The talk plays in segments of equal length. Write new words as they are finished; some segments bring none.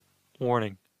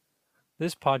Warning: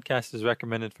 this podcast is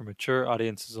recommended for mature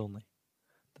audiences only.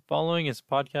 The following is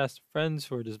a podcast of friends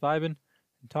who are just vibing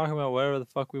and talking about whatever the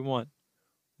fuck we want.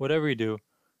 Whatever you do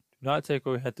not take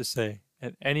what we had to say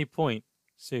at any point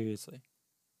seriously.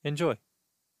 Enjoy.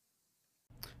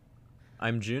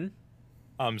 I'm June.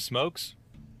 I'm Smokes.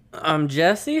 I'm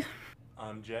Jesse.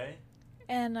 I'm Jay.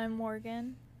 And I'm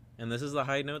Morgan. And this is the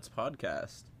High Notes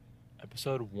Podcast.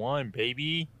 Episode 1,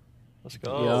 baby. Let's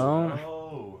go.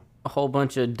 Oh. A whole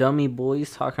bunch of dummy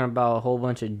boys talking about a whole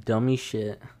bunch of dummy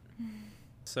shit.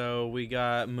 So we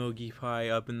got Mogi Pie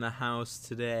up in the house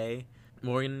today.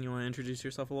 Morgan, you want to introduce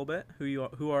yourself a little bit?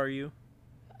 Who are you?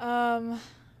 Well,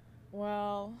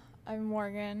 I'm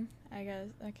Morgan. I guess.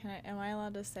 Am I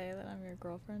allowed to say that I'm your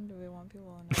girlfriend? Do we want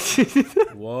people to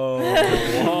know? Whoa.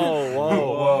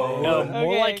 Whoa. No, more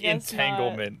Okay, I like guess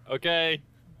entanglement, okay?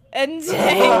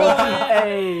 Entanglement.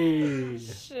 Hey.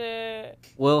 Shit.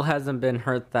 Will hasn't been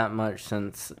hurt that much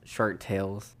since Shark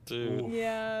Tales. Dude,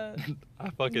 Yeah. I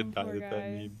fucking Poor died at that guy.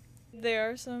 meme. They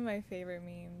are some of my favorite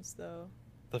memes, though.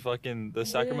 The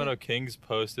Sacramento Kings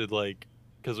posted,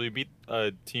 because we beat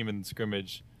a team in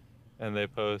scrimmage, and they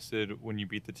posted when you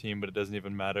beat the team, but it doesn't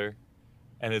even matter.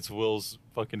 And it's Will's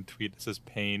fucking tweet that says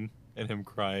pain and him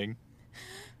crying.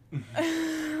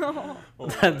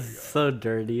 That's so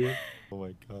dirty. Oh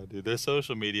my god, dude. Their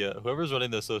social media, whoever's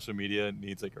running their social media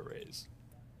needs a raise.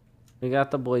 We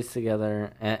got the boys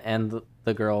together, and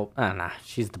the girl. Nah,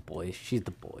 she's the boys. She's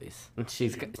the boys. And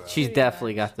she's Pretty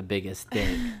definitely much. got the biggest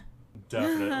dick.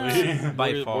 Definitely.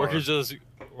 By far. Morgan's just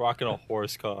rocking a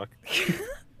horse cock.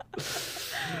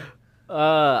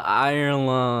 Iron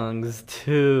lungs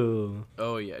too.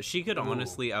 Oh, yeah. She could Ooh.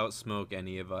 honestly outsmoke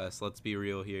any of us. Let's be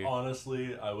real here.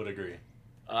 Honestly, I would agree.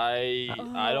 I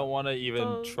don't want to even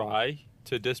Oh. try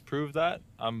to disprove that.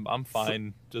 I'm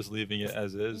fine just leaving it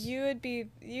as is.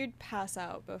 You'd pass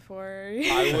out before.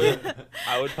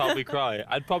 I would probably cry.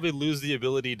 I'd probably lose the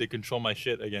ability to control my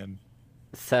shit again.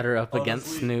 Set her up against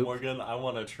Honestly, Snoop. Morgan, I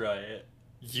want to try it.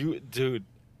 Dude,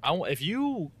 if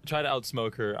you try to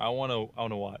outsmoke her, I want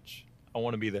to watch. I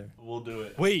want to be there. We'll do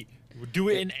it. Wait, do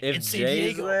it in If San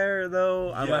Jay's Diego. there,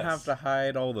 though, I'm going to Yes. have to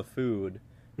hide all the food.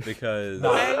 Because...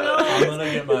 No, I know. I'm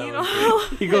gonna get my You own know.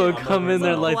 food. You gonna I'm come gonna in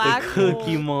there go like black the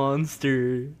Cookie hole.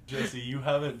 Monster. Jesse, you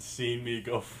haven't seen me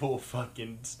go full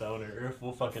fucking stoner or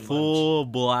full fucking full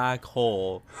black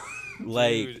hole.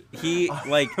 Like,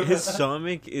 Dude. his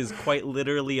stomach is quite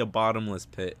literally a bottomless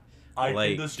pit. I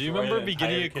like, can Do you destroy remember an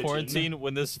beginning entire of kitchen. quarantine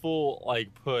when this fool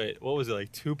put, what was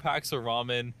it, 2 packs of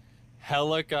ramen,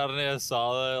 hella carne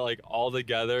asada, all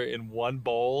together in one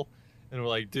bowl, and we're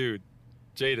like, dude,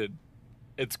 Jaden,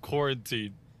 it's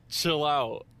quarantine, chill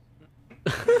out.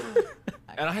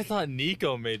 And I thought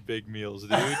Nico made big meals,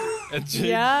 dude. And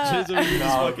Yeah. Jaden eating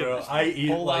Nah, fucking bro, I eat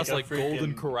whole like ass a freaking...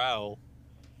 Golden Corral.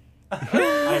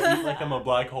 I eat like I'm a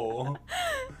black hole.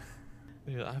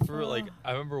 Yeah,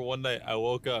 I remember one night I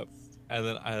woke up and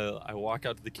then I walk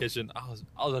out to the kitchen. I was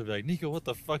about to be like, Nico, what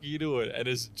the fuck are you doing? And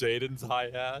it's Jaden's high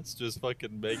ass just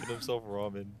fucking making himself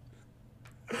ramen.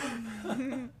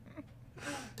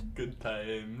 Good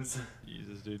times.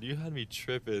 Jesus, dude, you had me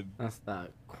tripping. That's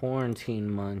that quarantine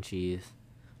munchies.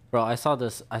 Bro, I saw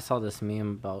this meme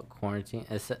about quarantine.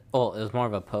 It said, it was more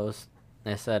of a post.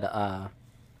 It said,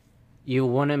 you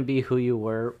wouldn't be who you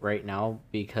were right now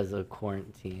because of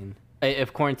quarantine.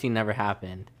 If quarantine never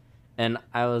happened. And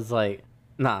I was like,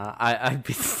 nah, I'd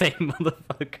be the same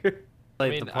motherfucker. I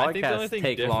mean, the I think the only podcasts thing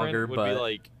take different longer, would but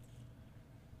be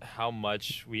how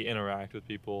much we interact with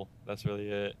people. That's really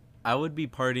it. I would be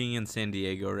partying in San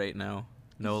Diego right now.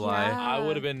 No lie. Yeah. I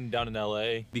would have been down in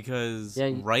LA. Because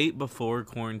Yeah, right before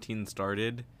quarantine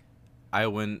started, I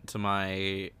went to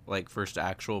my first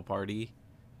actual party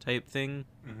type thing,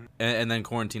 Mhm. and then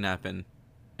quarantine happened,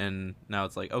 and now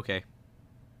it's like, okay.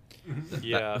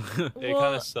 Yeah, it kind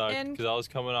Well, of sucked and- because I was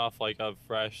coming off a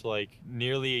fresh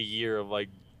nearly a year of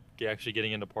actually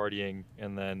getting into partying,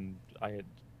 and then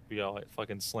we got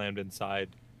fucking slammed inside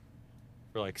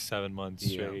for 7 months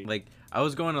straight. I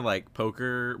was going to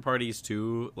poker parties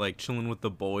too, chilling with the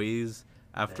boys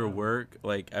after Damn. work.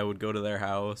 I would go to their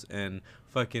house and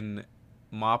fucking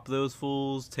mop those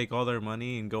fools, take all their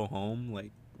money, and go home.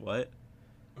 What?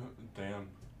 Damn.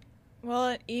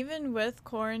 Well, even with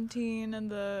quarantine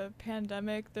and the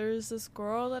pandemic, there's this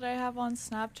girl that I have on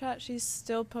Snapchat. She's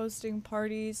still posting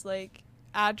parties,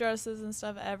 addresses and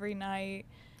stuff every night.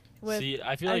 See,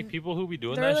 I feel like I've- people who be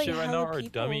doing there are, that shit right now hella are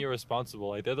dummy people-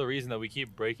 irresponsible. They're the reason that we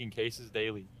keep breaking cases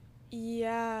daily.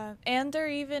 Yeah, and they're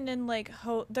even in like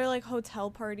they're like hotel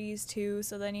parties too.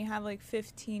 So then you have like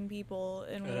 15 people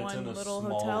in And it's one in a little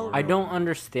small hotel room. room. I don't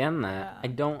understand that.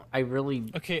 Yeah. I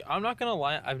really. Okay, I'm not gonna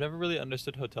lie. I've never really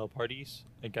understood hotel parties.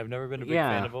 Like, I've never been a big Yeah.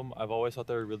 fan of them. I've always thought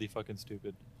they were really fucking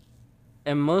stupid.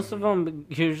 And most of them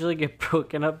usually get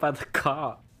broken up by the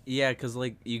cop. Yeah, because,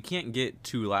 like, you can't get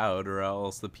too loud or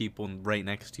else the people right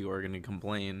next to you are going to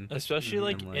complain. Especially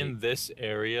like And, in this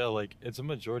area, like it's a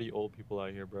majority old people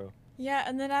out here, bro. Yeah,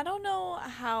 and then I don't know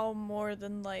how more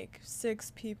than like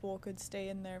 6 people could stay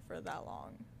in there for that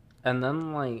long. And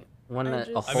then, like, when I a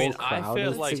just- I whole mean, I crowd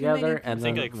feel is like- together Too many and I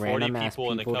think then like 40 random ass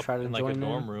people in a people try couple to in like a join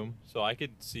dorm in. room, so I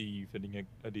could see you fitting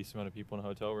a decent amount of people in a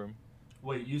hotel room.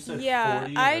 Wait, you said Yeah,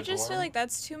 40 in I a just feel dorm? like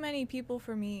that's too many people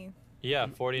for me. Yeah,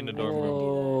 40 in a dorm room.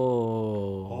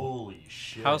 Whoa. Holy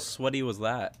shit. How sweaty was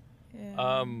that? Yeah,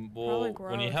 Well, probably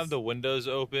when you have gross. the windows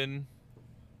open,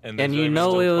 and And there's you very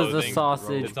know minimal it was a clothing,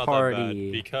 sausage it's not that bad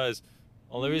party. because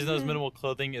only reason there was minimal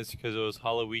clothing is because it was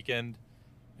Halloween weekend,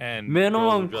 and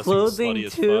Minimum girls were dressing clothing slutty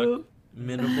as too?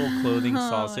 Minimal clothing Oh my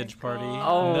sausage party? God.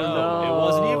 Oh fuck. no. It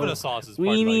wasn't even a sausage party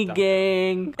Weenie like that.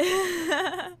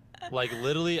 gang. Like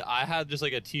literally, I had just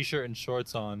like a t-shirt and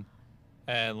shorts on,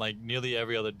 and like nearly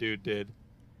every other dude did,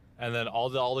 and then all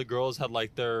the girls had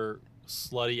like their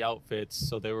slutty outfits,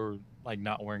 so they were like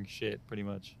not wearing shit pretty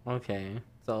much. Okay.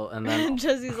 So, and then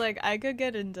Jesse's like, I could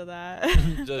get into that.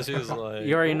 Just he was like,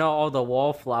 you already know all the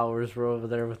wallflowers were over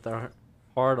there with their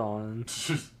heart on.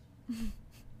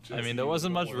 I mean, there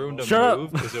wasn't much room to Shut up.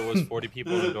 move because it was 40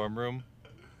 people in a dorm room,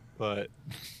 but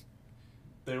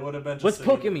They would have been just What's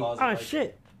sitting in poking the me? closet Ah, like-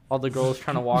 shit. All the girls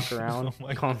trying to walk around, Oh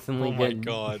my- constantly oh my getting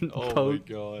god, oh my poked.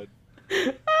 god.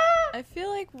 I feel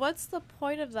like, what's the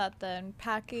point of that then?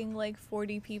 Packing like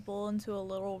 40 people into a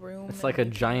little room. It's and like a you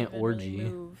can't giant even really orgy.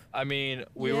 move. I mean,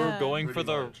 we were Yeah. going for Pretty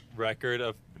the much. record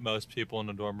of most people in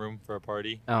a dorm room for a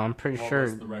party. Oh, I'm pretty What sure.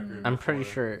 was the record I'm pretty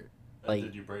before? sure, And like,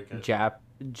 did you break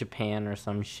it? Japan or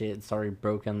some shit. It's already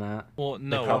broken that. Well,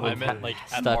 no, probably I meant like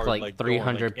at stuck our, like dorm,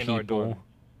 300 like, in our dorm. people.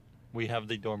 We have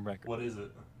the dorm record. What is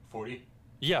it? 40?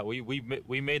 Yeah, we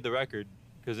made the record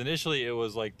because initially it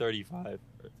was like 35.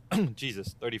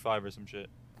 Jesus, 35 or some shit.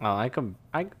 Oh, we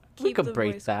Keep could the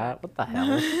break voice that. crack. What the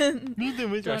hell?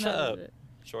 Shut Don't up, edit it.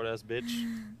 short ass bitch.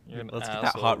 You're an Let's get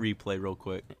asshole. that hot replay real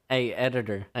quick. Hey,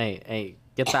 editor. Hey,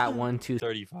 get that 1, 2,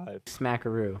 35.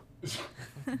 smackaroo.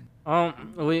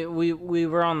 We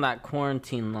were on that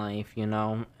quarantine life, you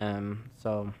know,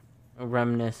 so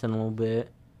reminiscing a little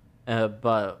bit.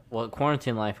 But what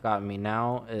quarantine life got me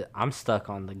now, I'm stuck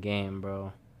on the game,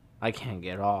 bro. I can't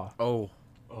get off. Oh,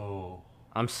 Oh.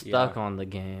 I'm stuck Yeah. on the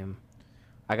game.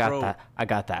 I Bro.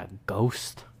 got that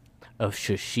Ghost of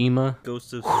Tsushima.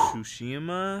 Ghost of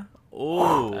Tsushima?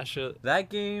 Oh, That shit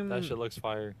game. looks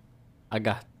fire. I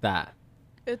got that.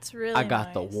 It's really I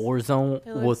got the nice. Warzone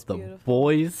It with looks the beautiful.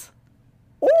 boys.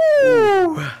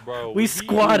 Ooh, Bro, we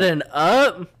squatting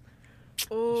up.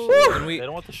 Ooh, And They we,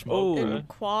 don't want the smoke, Oh. bro. in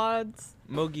quads.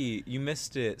 Mogi, you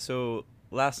missed it. So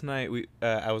last night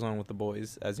I was on with the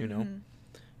boys, as you know,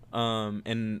 Mhm.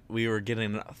 and we were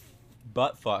getting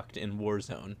butt fucked in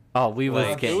Warzone. Oh, we was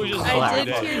Like, getting it was just I clapped.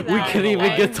 did hear We that. couldn't even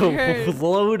I get to heard.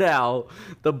 loadout.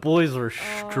 The boys were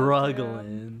Oh,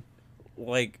 struggling.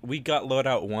 Like we got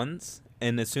loadout once,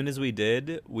 and as soon as we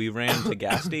did, we ran to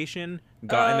gas station,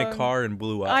 got in a car, and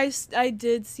blew up. I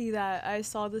did see that. I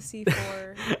saw the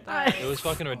C4. that- It was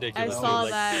fucking ridiculous. I dude. saw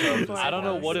Like, that. so before I don't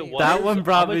know fell what it asleep. was. That one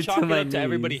brought I'ma me chalk to it my up to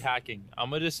everybody knees. hacking. I'm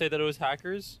gonna just say that it was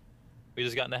hackers. We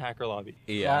just got in a hacker lobby.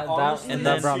 Yeah. Honestly, and it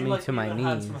that brought seemed me like to we my even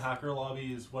had knees. some hacker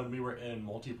lobbies when we were in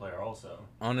multiplayer also.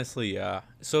 Honestly, yeah.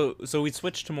 So we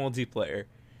switched to multiplayer,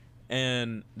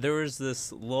 and there was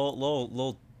this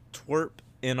little twerp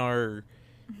in our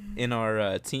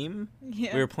team.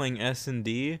 Yeah. We were playing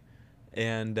S&D,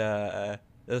 and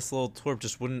this little twerp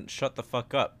just wouldn't shut the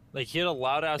fuck up. Like he had a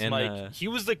loud ass And, mic. He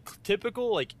was the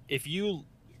typical like if you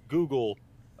Google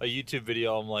a YouTube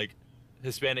video on like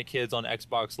Hispanic kids on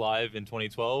Xbox Live in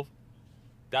 2012,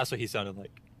 that's what he sounded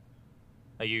like.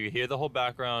 Like you hear the whole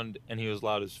background, and he was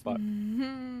loud as fuck.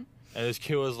 Mhm. And this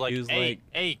kid was like, He was "Hey, like-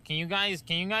 hey, can you guys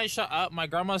shut up? My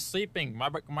grandma's sleeping.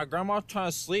 My grandma's trying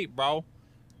to sleep, bro."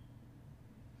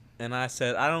 And I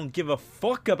said, I don't give a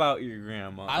fuck about your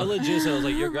grandma. I legit said, "I was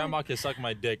like, your grandma can suck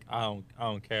my dick. I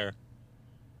don't care."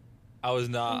 I was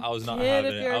not Kid,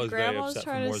 having if it. your I was very grandma's upset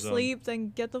trying from to Warzone. sleep, then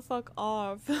get the fuck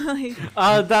off. Like,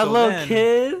 That So little then-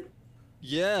 kid.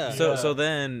 Yeah. So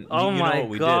then, Oh you know my what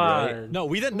we god. did, right? No,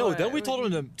 we didn't. No, What? then we What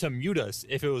told do him to mute us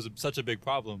if it was such a big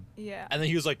problem. yeah. And then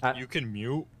he was like, I- "You can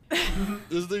mute."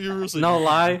 This thing you were like, No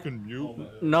lie. You can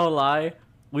mute. No lie,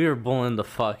 we were bullying the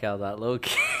fuck out of that little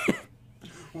kid.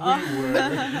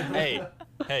 Hey,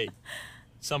 hey,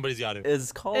 somebody's got to.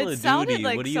 It's Call It of sounded Duty.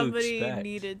 like What do you somebody expect?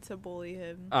 needed to bully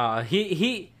him.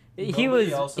 He Nobody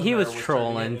was else in he there was was turning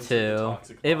trolling it into the too.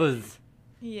 toxic It party. was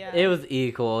Yeah. it was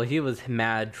equal. He was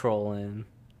mad trolling.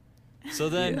 So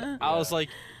then Yeah. I was like,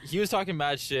 he was talking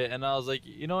mad shit, and I was like,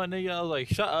 you know what, nigga? I was like,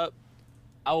 shut up.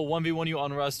 I will 1v1 you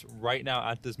on Rust right now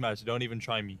at this match. Don't even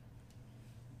try me.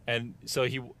 And so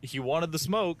he wanted the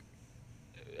smoke,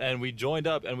 and we joined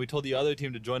up, and we told the other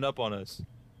team to join up on us.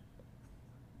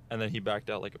 And then he backed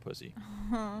out like a pussy.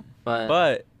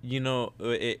 But you know,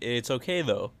 it's okay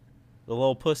though. The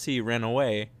little pussy ran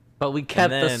away. But we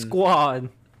kept the then- squad.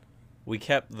 We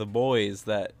kept the boys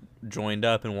that joined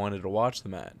up and wanted to watch the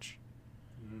match.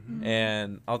 Mhm.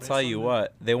 And I'll They tell you summoned-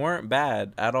 what, they weren't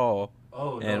bad at all.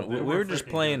 Oh, no, And they we were were just freaking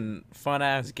playing fun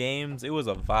ass games. It was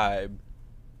a vibe.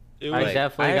 It I was, Like,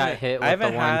 definitely got haven't- hit I with the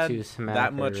haven't had 1-2 smack.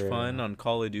 that much fun on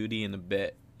Call of Duty in a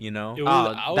bit, you know? it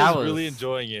was, Oh, I that was really was-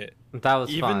 enjoying it. That was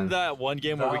Even fun. that one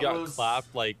game where we That got was-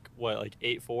 clapped, like, what, like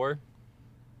 8-4?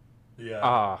 Yeah.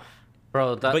 Oh,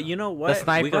 bro, But you know the what?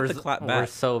 snipers We got the clap were back.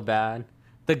 so bad.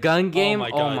 The gun game, my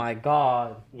oh God. my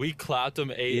god. We clapped them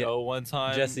 8-0 one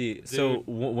time. Jesse, dude. so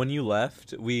when you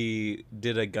left, we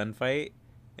did a gunfight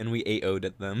and we 8-0'd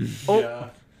at them. Oh. Yeah.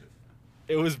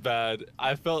 It was bad.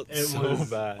 I felt It so was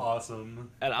bad.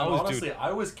 awesome. And I was- honestly, dude-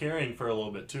 I was carrying for a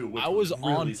little bit too, which I was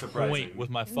really on surprising. point with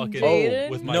my fucking Jaden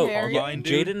with my no, carried? carbine,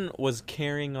 dude. Jaden was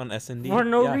carrying on S&D. For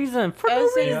no Yeah. reason. For no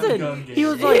As in- reason. Gun He game.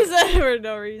 was He like said for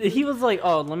no reason. he was like,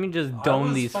 "Oh, let me just I dome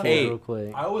was these fools fucking- real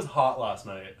quick." I was hot last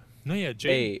night. No, yeah, Jaden.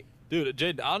 Hey, Dude,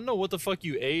 Jaden, I don't know what the fuck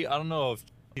you ate. I don't know if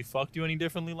he fucked you any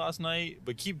differently last night,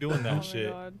 but keep doing that Oh my shit.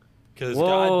 God. Because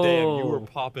goddamn, you were Whoa.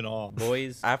 popping off.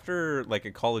 boys, after like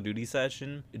a Call of Duty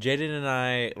session, Jaden and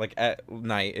I, like at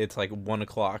night, it's like 1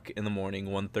 o'clock in the morning,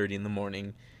 1:30 in the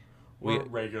morning. We're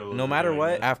regularly No matter doing what,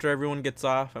 this. after everyone gets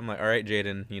off, I'm like, all right,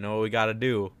 Jaden, you know what we gotta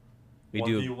do? We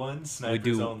do 1v1 snipers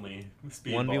do only.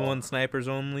 Speedball. 1v1 snipers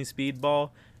only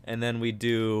speedball, and then we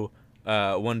do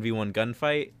 1v1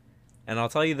 gunfight. And I'll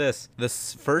tell you this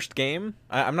first game,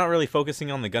 I'm not really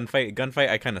focusing on the gunfight. Gunfight,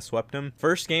 I kind of swept him.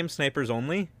 First game, snipers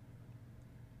only.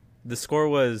 The score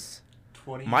was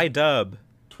 20, my dub.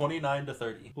 29 to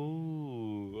 30.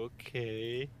 Ooh,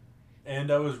 okay.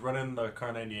 And I was running the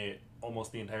Car 98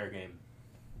 almost the entire game,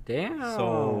 Damn.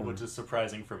 So- which is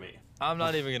surprising for me. I'm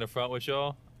not even gonna front with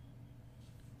y'all.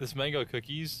 This mango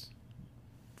cookies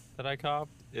that I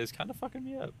copped is kind of fucking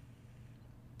me up.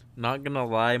 Not gonna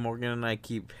lie, Morgan and I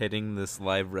keep hitting this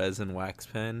live resin wax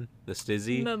pen, the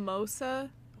Stizzy. Mimosa.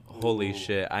 Holy Ooh.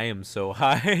 shit, I am so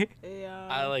high. Yeah.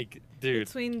 I like, dude.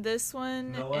 Between this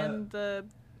one You know what? and the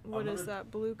what I'm is gonna-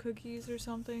 that, blue cookies or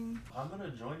something? I'm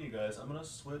gonna join you guys. I'm gonna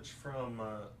switch from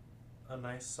a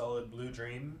nice solid blue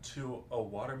dream to a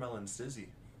watermelon stizzy.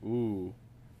 Ooh,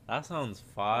 that sounds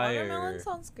fire. Watermelon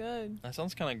sounds good. That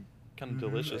sounds kind of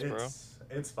delicious, bro.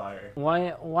 It's fire.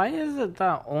 Why is it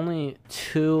that only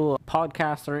 2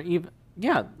 podcasts or even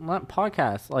not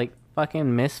podcasts like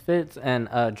fucking Misfits and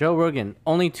Joe Rogan,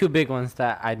 only 2 big ones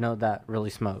that I know that really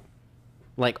smoke,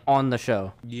 like on the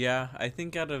show. Yeah, I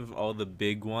think out of all the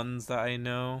big ones that I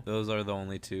know, those are the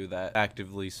only 2 that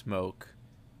actively smoke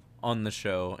on the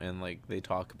show and like they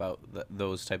talk about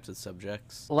those types of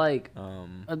subjects. Like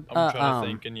I'm trying to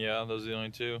think, and yeah, those are the only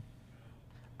 2.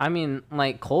 I mean,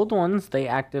 like cold ones, they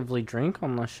actively drink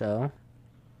on the show,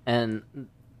 and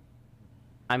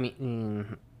I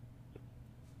mean,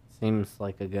 seems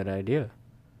like a good idea.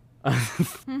 I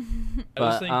But,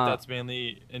 just think that's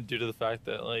mainly due to the fact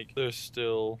that like we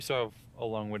still have a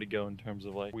long way to go in terms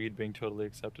of like weed being totally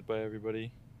accepted by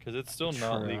everybody, because it's still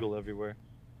not True. legal everywhere.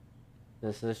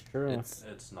 This is true.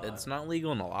 It's not. It's not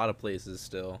legal in a lot of places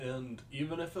still. And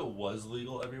even if it was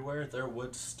legal everywhere, there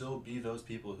would still be those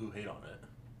people who hate on it.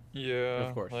 Yeah,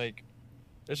 Of course. Like,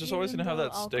 it's just always Even gonna have though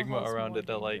that stigma alcohol's around more it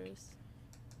that like dangerous.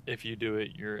 if you do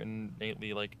it, you're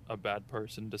innately like a bad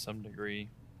person to some degree,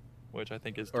 which I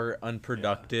think is Or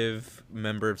unproductive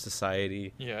member of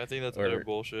society. yeah, I think that's or, utter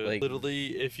bullshit. like-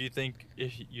 Literally, if you think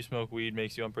if you smoke weed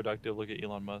makes you unproductive, look at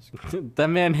Elon Musk. That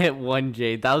man hit 1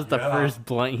 J. That was the Yeah. first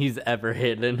blunt he's ever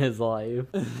hit in his life.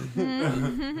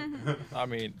 I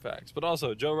mean, facts. But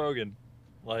also Joe Rogan,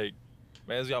 like,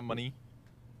 man's got money.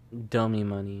 Dummy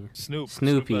money. Snoop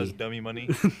Snoopy. has dummy money.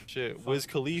 Shit, Wiz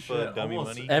Khalifa, Shit, dummy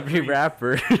almost money. Every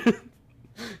rapper.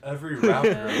 Every rapper,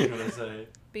 I was gonna say.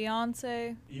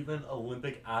 Beyonce. Even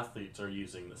Olympic athletes are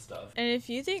using this stuff. And if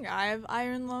you think I have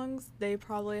iron lungs, they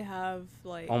probably have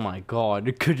like. Oh my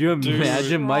god. Could you Dude,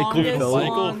 imagine Michael strongest Phelps?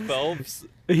 Michael lungs. Phelps,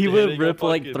 hitting He a would rip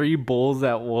like fucking- 3 bowls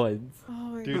at once. Oh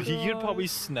my dude, he could God. probably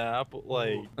snap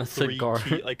like A 3 cigar.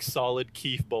 like solid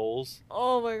Keef bowls.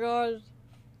 Oh my god.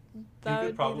 That could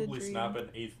would probably be the dream. snap an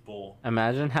 8th bowl.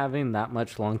 Imagine having that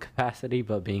much lung capacity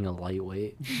but being a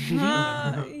lightweight.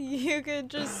 You could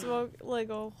just smoke like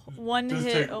one Just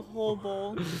hit take- a whole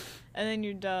bowl, and then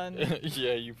you're done.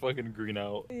 Yeah, you fucking green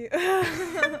out.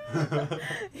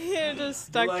 You're just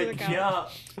stuck to the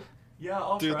couch. Yeah,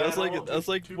 I'll Dude, try that's it. I like won't that's take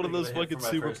like too one of big those a hit fucking for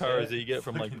my first superpowers hit. that you get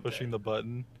from like Fucking pushing dead. the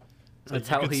button. It's That's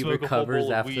like, how you can he smoke a whole recovers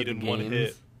bowl of after weed the in one hit,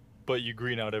 games. but you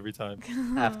green out every time.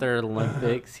 After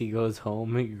Olympics, he goes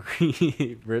home,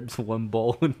 he rips one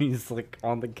bowl, and he's like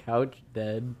on the couch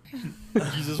dead. You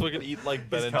just fucking eat like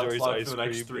Ben He's and couch Jerry's locked ice for the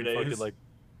next cream 3 and fucking days. like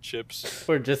chips.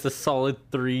 For just a solid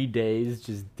 3 days,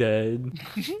 just dead.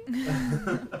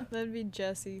 That'd be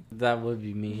Jesse. That would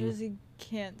be me. Jesse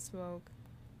can't smoke.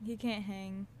 He can't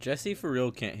hang. Jesse for real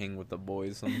can't hang with the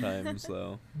boys sometimes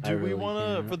though. I Do really we want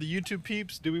to, can't. for the YouTube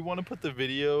peeps, do we want to put the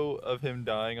video of him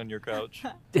dying on your couch?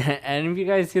 Any of you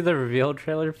guys see the reveal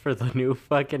trailer for the new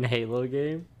fucking Halo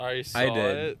game? I saw I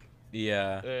did. it,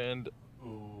 Yeah. and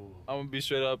Ooh. I'm gonna be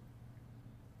straight up.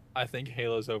 I think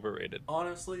Halo's overrated.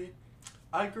 Honestly,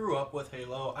 I grew up with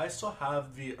Halo. I still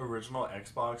have the original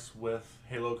Xbox with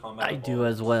Halo Combat I do Evolved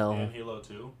as well. and Halo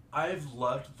 2. I've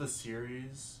loved the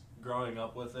series. Growing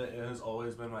up with it, it has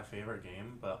always been my favorite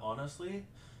game. But honestly,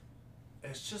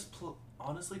 it's just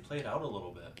honestly played out a little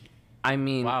bit. I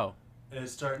mean, Wow.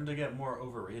 It's starting to get more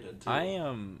overrated too.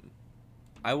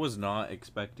 I was not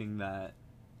expecting that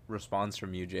response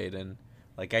from you, Jaden.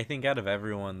 Like I think out of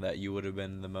everyone that you would have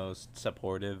been the most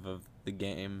supportive of the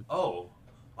game. Oh,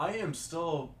 I am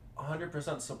still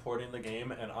 100% supporting the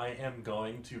game, and I am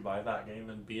going to buy that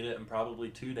game and beat it in probably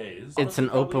 2 days. it's Honestly, an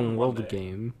probably open in one world day.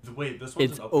 game. Wait, this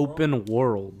one's It's an open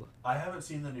world. I haven't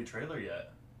seen the new trailer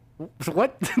yet.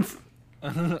 What?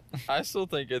 I still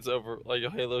think it's over. Like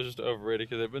Halo's just overrated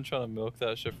because they've been trying to milk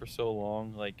that shit for so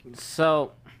long. Like,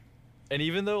 So, and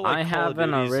even though like I Call have of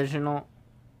an Duty's- original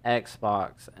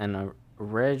Xbox and an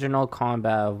original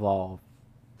Combat Evolved,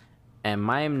 and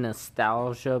my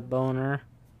nostalgia boner,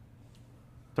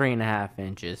 3.5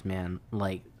 inches, man,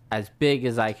 like as big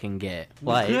as I can get.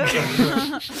 Like,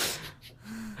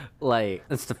 like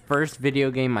it's the first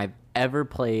video game I've ever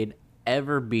played,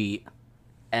 ever beat,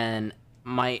 and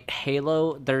my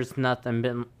Halo, there's nothing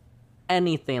been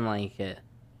anything like it.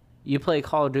 You play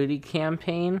Call of Duty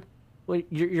campaign. Well,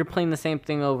 you're playing the same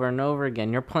thing over and over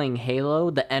again. You're playing Halo.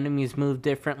 The enemies move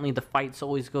differently. The fights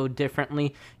always go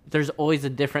differently. There's always a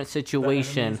different The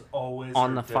situation enemies always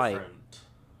on are the fight. different.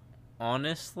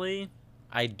 Honestly,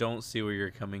 I don't see where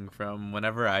you're coming from.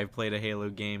 Whenever I've played a Halo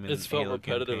game and it's felt Halo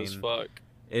repetitive as campaign, fuck.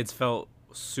 it's felt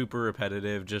super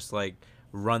repetitive. Just like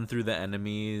run through the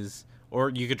enemies, or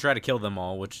you could try to kill them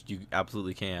all, which you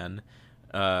absolutely can.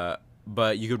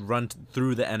 But you could run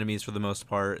through the enemies for the most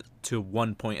part to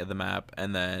one point of the map,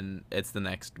 and then it's the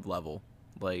next level.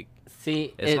 Like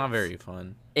See, it's not very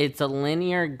fun. It's a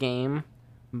linear game,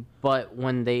 but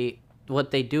what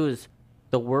they do is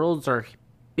the worlds are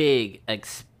big,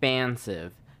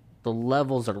 expansive. The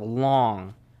levels are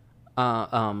long.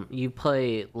 You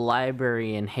play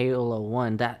Library in Halo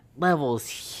 1. That level is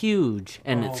huge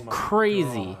and Oh it's my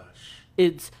crazy.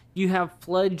 gosh. You have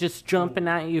Flood just jumping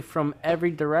at you from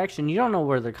every direction. You don't know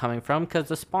where they're coming from because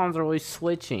the spawns are always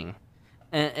switching,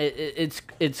 and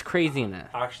it's craziness.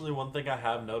 Actually, one thing I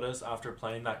have noticed after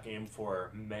playing that game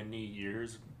for many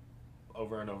years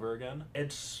over and over again,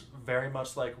 it's very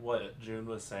much like what June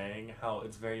was saying, how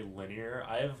it's very linear.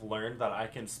 I have learned that I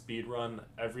can speedrun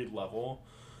every level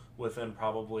within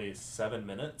probably 7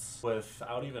 minutes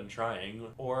without even trying,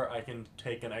 or I can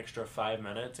take an extra 5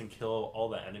 minutes and kill all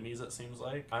the enemies, it seems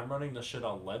like. I'm running this shit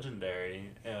on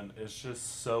Legendary, and it's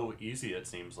just so easy, it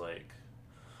seems like.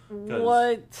 'Cause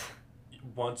What?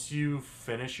 Once you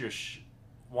finish your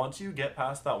once you get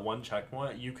past that one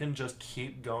checkpoint, you can just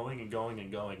keep going and going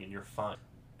and going, and you're fine.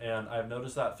 And I've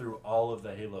noticed that through all of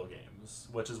the Halo games,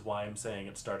 which is why I'm saying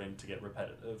it's starting to get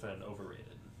repetitive and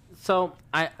overrated. So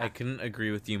I couldn't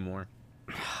agree with you more.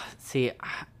 see.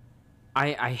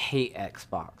 I hate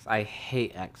Xbox. I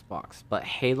hate Xbox. But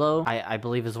Halo, I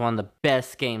believe, is one of the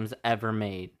best games ever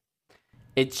made.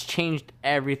 It's changed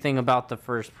everything about the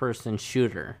first-person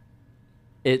shooter.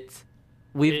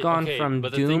 We've gone from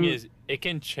but Doom. the thing is, it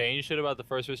can change shit about the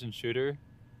first-person shooter,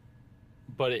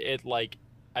 but it like,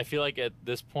 I feel like at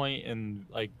this point in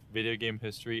like video game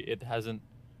history, it hasn't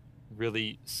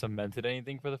really cemented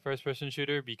anything for the first-person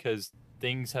shooter because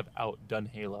things have outdone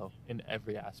Halo in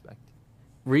every aspect.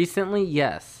 Recently,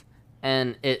 yes,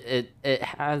 and it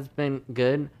has been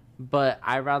good, but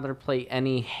I'd rather play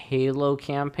any Halo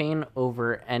campaign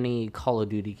over any Call of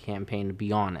Duty campaign, to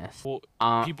be honest. Well,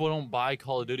 Uh, people don't buy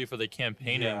Call of Duty for the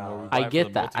campaign Yeah. anymore. We buy I it for get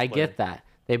the that. I get multiplayer. that.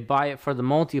 They buy it for the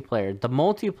multiplayer. The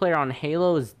multiplayer on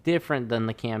Halo is different than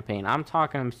the campaign. I'm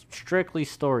talking strictly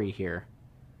story here.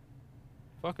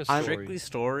 Fuck a story. Strictly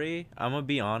story, I'm gonna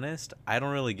be honest, I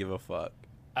don't really give a fuck.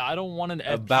 I don't want an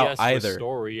About FPS either. with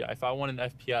story. If I want an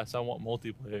FPS, I want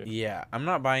multiplayer. Yeah, I'm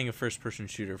not buying a first-person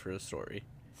shooter for a story.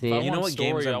 See, If I You know want what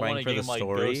games story, I'm I buying want a for the game like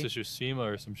story? Ghost of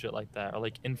Tsushima or some shit like that, or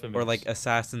like Infamous, Or like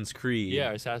Assassin's Creed.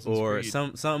 yeah, Assassin's Or Creed.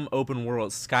 some open world,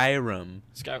 Skyrim.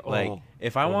 Like Oh.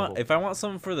 if I want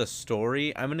something for the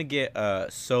story, I'm gonna get a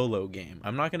solo game.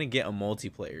 I'm not gonna get a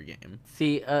multiplayer game.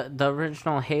 See, the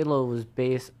original Halo was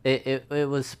based. It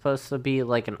was supposed to be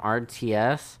like an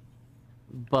RTS,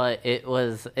 but it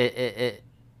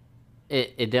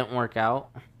didn't work out,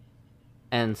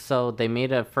 and so they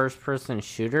made a first-person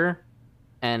shooter,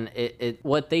 and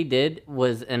what they did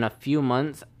was in a few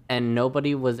months, and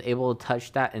nobody was able to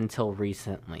touch that until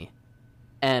recently,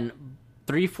 and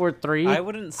 343. I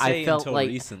wouldn't say I felt until like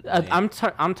recently.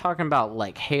 I'm talking about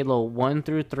like Halo 1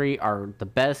 through 3 are the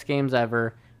best games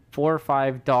ever. 4 or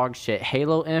 5 dog shit.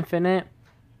 Halo Infinite,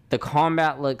 the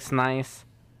combat looks nice.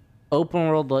 Open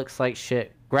world looks like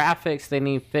shit. Graphics, they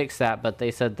need to fix that, but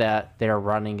they said that they're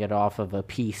running it off of a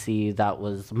PC that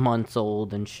was months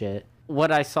old and shit. What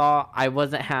I saw, I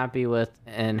wasn't happy with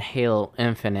in Halo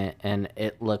Infinite, and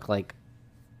it looked like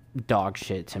dog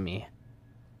shit to me.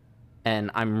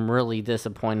 And I'm really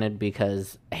disappointed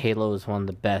because Halo is one of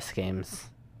the best games.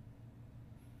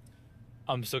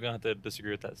 I'm still gonna have to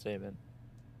disagree with that statement.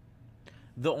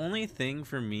 The only thing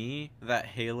for me that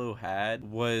Halo had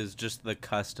was just the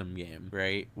custom game,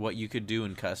 right? What you could do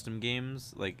in custom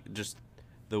games, like just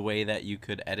the way that you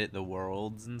could edit the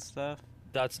worlds and stuff.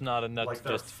 That's not enough Like to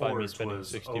their justify me Forge spending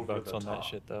was $60 over bucks the on that top.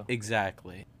 shit though.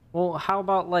 Exactly. Well, how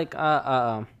about like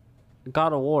God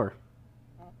of War?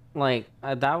 Like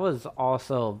that was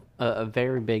also a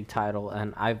very big title,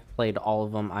 and I've played all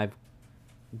of them. I've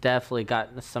definitely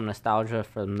gotten some nostalgia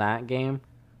from that game,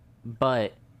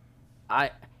 but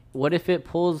what if it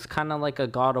pulls kind of like a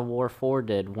God of War 4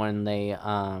 did when they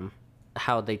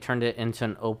how they turned it into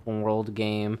an open world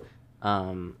game,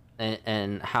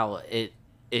 and how it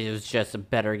was just a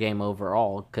better game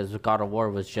overall, because God of War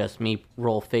was just me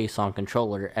roll face on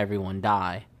controller, everyone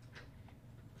die.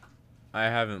 I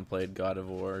haven't played God of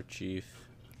War, Chief.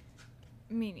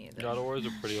 Me neither. God of War is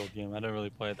a pretty old game. I didn't really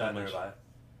play it that Neither much. have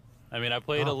I. I mean, I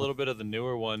played a Oh. little bit of the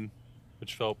newer one,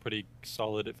 which felt pretty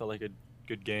solid. It felt like a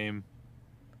good game.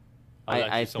 was I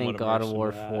actually somewhat think God of immersed in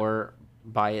War that. 4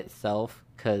 by itself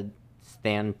could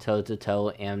stand toe to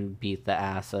toe and beat the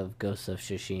ass of Ghost of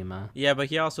Tsushima. Yeah, but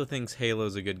he also thinks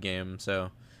Halo's a good game,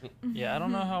 so Yeah, I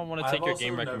don't know how I want to I've take your also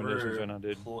game recommendations never right now,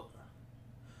 dude.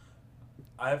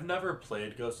 I've never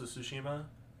played Ghost of Tsushima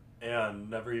and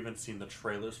never even seen the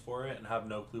trailers for it and have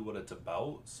no clue what it's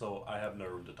about, so I have no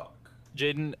room to talk.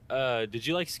 Jaden, did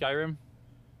you like Skyrim?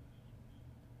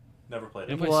 Never played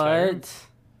You it. play Skyrim? What?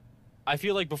 I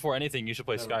feel like before anything, you should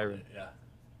play Never Skyrim. played it, yeah.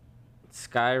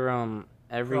 Skyrim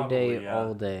every day, Probably, yeah.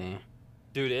 all day.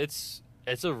 Dude, it's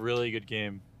a really good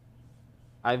game.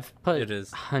 I've put It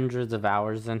is. hundreds of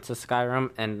hours into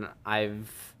Skyrim, and I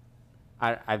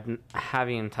haven't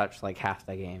even touched like half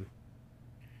the game.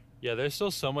 Yeah, there's still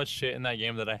so much shit in that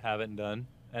game that I haven't done,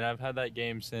 and I've had that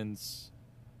game since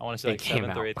I want to say It like came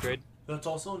 7th or out. 8th grade. That's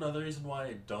also another reason why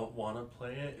I don't want to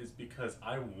play it, is because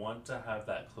I want to have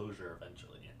that closure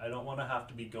eventually. I don't want to have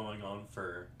to be going on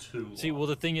for too long. See, well,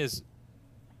 the thing is,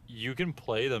 you can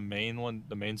play the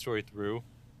main story through,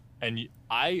 and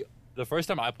the first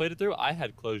time I played it through, I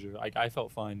had closure. Like, I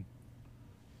felt fine.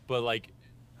 But like,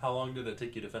 How long did it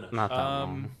take you to finish? Not that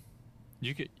long.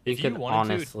 you could You if could you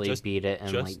wanted honestly to just beat it in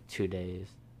just- like 2 days.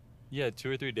 yeah, 2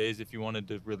 or 3 days if you wanted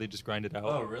to really just grind it out.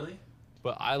 Oh, really?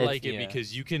 But I It's- like it yeah.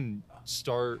 because you can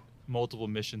start multiple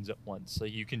missions at once.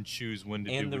 Like, you can choose when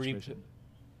to And do the which re- mission.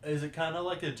 Is it kind of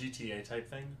like a GTA type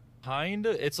thing?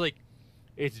 Kinda. It's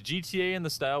GTA in the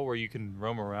style where you can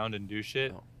roam around and do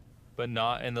shit, Oh. but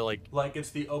not in the like. Like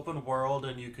it's the open world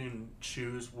and you can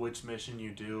choose which mission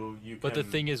you do. You But the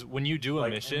can, thing is, when you do a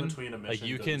like, mission, in between a mission, like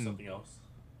you go do can, something else.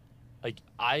 like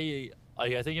I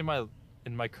think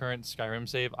in my current Skyrim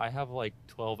save, I have like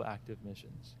 12 active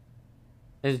missions.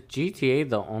 Is GTA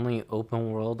the only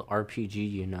open world RPG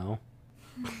you know?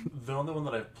 The only one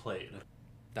that I've played.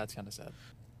 That's kind of sad.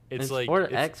 It's like for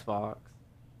it's- Xbox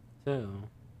too.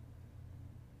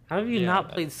 How have you Yeah,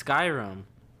 not played Skyrim?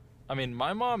 I mean,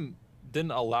 my mom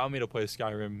didn't allow me to play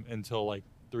Skyrim until like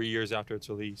 3 years after its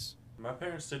release. My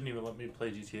parents didn't even let me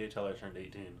play GTA till I turned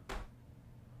 18,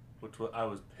 which I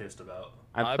was pissed about.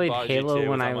 I I played bought Halo GTA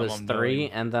when I without my was mom 3,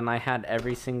 knowing. and then I had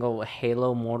every single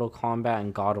Halo, Mortal Kombat,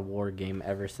 and God of War game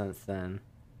ever since then.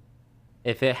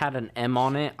 If it had an M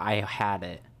on it, I had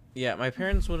it. Yeah, my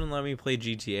parents wouldn't let me play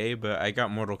GTA, but I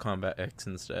got Mortal Kombat X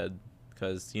instead,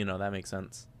 because that makes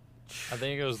sense. I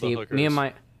think it was See, the hookers.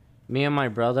 me and my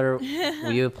brother,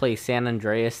 we would play San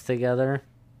Andreas together,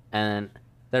 and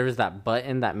there was that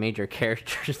button that made your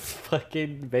characters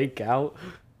fucking make out.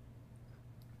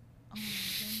 Oh my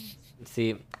goodness.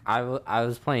 See, I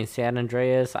was playing San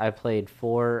Andreas. I played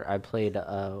 4. I played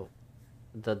the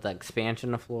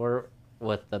expansion of 4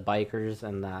 with the bikers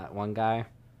and that one guy.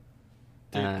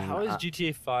 Dude, And, how has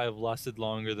GTA 5 lasted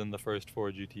longer than the first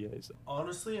 4 GTAs?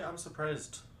 Honestly, I'm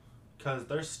surprised. Because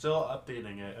they're still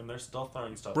updating it and they're still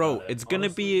throwing stuff Bro, at it. it's gonna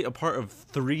Honestly, be a part of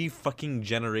 3 fucking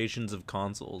generations of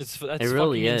consoles. That's It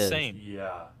really fucking is. insane.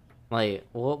 Yeah. Like,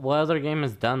 what other game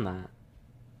has done that?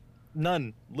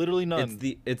 None. Literally none.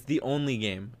 It's the only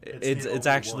game. It's the It's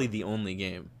only actually one. the only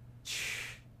game.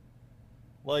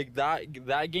 Like,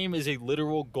 that game is a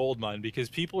literal gold mine because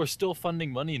people are still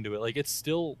funding money into it. Like, there's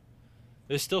still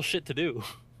shit to do.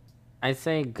 I'd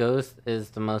say Ghost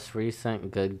is the most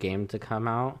recent good game to come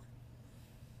out.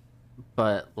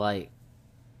 But, like,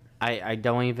 I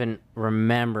don't even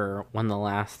remember when the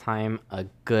last time a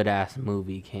good-ass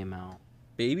movie came out.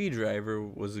 Baby Driver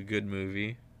was a good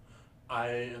movie. I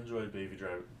enjoyed Baby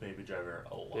Driver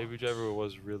a lot. Baby Driver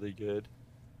was really good.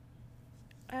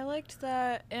 I liked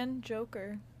that and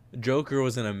Joker. Joker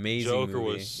was an amazing Joker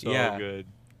movie. was so yeah. good.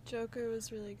 Joker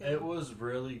was really good. It was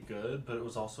really good, but it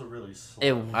was also really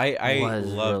slow. I was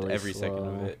loved really every second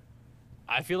of slow. it.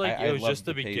 I feel like I it was loved just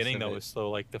the the pace beginning of that it. was slow,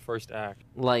 like the first act.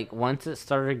 Like, once it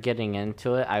started getting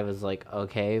into it, I was like,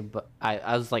 okay, but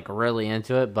I was like really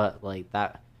into it, but like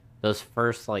those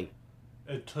first like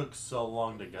It took so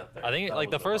long to get there. I think That like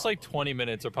the was first like problem. 20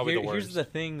 minutes are probably the worst. Here's the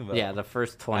thing, though. yeah, the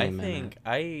first 20 I minutes.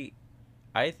 think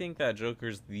I think that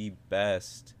Joker's the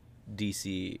best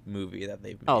DC movie that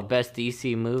they've made. Oh, best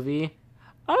DC movie?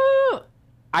 Oh,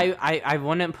 I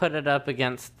wouldn't put it up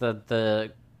against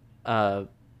the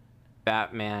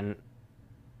Batman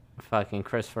fucking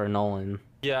Christopher Nolan.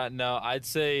 Yeah, no, I'd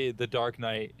say The Dark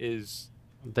Knight is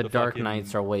The The Dark fucking-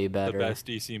 Knights are way the better. best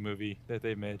DC movie that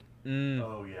they made.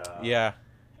 Oh yeah. Yeah,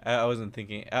 I wasn't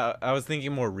thinking. I was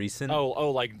thinking more recent.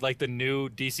 Oh, like the new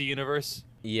DC universe.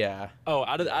 Yeah. Oh,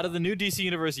 out of the new DC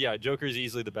universe, yeah, Joker is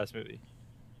easily the best movie.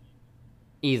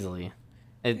 Easily.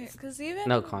 It's Because even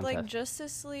no like contest.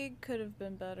 Justice League could have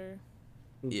been better.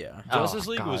 Yeah. Oh, Justice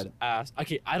League was God. ass.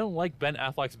 Okay, I don't like Ben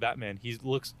Affleck's Batman.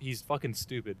 He's fucking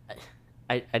stupid.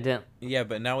 I didn't. Yeah,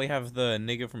 but now we have the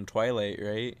nigga from Twilight,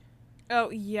 right? Oh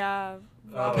yeah.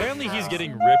 Oh, Apparently he's yeah.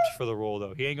 getting ripped for the role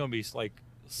though. He ain't gonna be like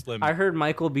slim. I heard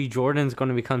Michael B. Jordan's going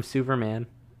to become Superman.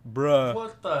 Bruh.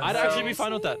 What the I'd hell? actually be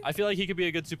fine with that. I feel like he could be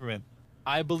a good Superman.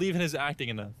 I believe in his acting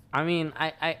enough. I mean,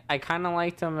 I kind of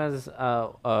liked him as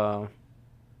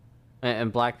in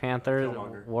Black Panther,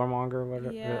 Killmonger. Warmonger,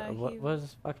 whatever. Yeah, what he- was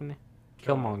his fucking name?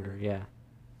 Killmonger, yeah.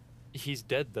 He's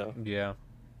dead though. Yeah.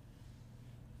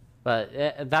 But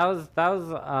that was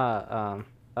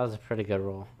a pretty good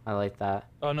role. I like that.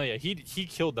 Oh no, yeah, he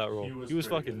killed that role. He was He was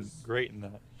great fucking as- great in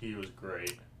that. He was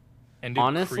great. And dude,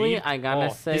 Honestly, Creed, I gotta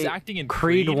his say, acting in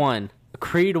Creed 1.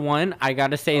 Creed 1, I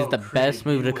gotta say, is Oh, the Creed, best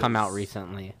movie he to come out was-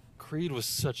 recently. Creed was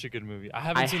such a good movie. I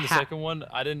haven't I seen the ha- second one.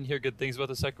 I didn't hear good things about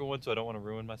the second one, so I don't want to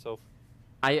ruin myself.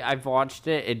 I've watched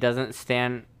it. It doesn't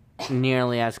stand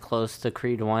nearly as close to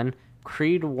Creed 1.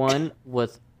 Creed 1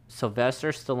 with Sylvester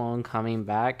Stallone coming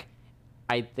back,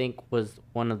 I think was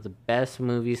one of the best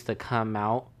movies to come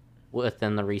out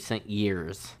within the recent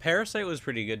years. Parasite was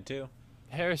pretty good too.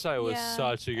 Parasite was Yeah,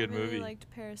 such a good I really movie. liked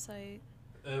Parasite.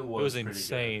 It It was was pretty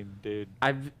insane, dude.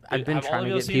 I've Did- been have all trying of to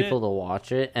y'all get seen people it? to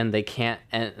watch it, and they can't,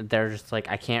 and they're just like,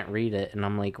 I can't read it, and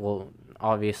I'm like, well,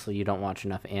 obviously you don't watch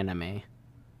enough anime.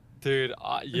 Dude,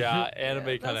 yeah, anime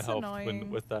Yeah, kind of that's helped annoying.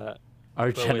 with that. Our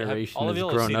But wait, have- generation all of has y'all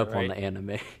have grown seen up it, on right? the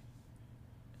anime.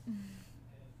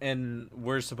 And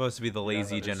we're supposed to be the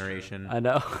lazy that is true. generation. I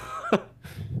know.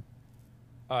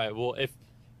 All right, well,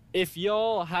 if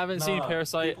y'all haven't seen Nah,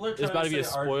 Parasite, people are it's trying about to to be a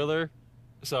say our- spoiler,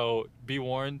 so be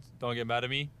warned. Don't get mad at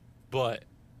me. But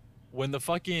when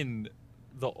the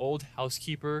old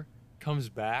housekeeper comes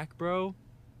back, bro,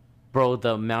 Bro,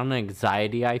 the amount of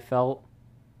anxiety I felt.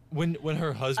 when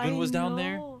her husband was down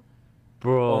there, know.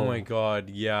 Bro. Oh my god,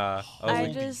 yeah. I was, I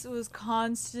like, just was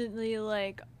constantly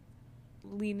like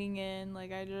leaning in,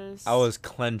 like I was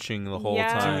clenching the whole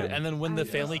Yeah. time. dude, and then when I the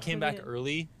just family came back couldn't.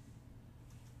 early,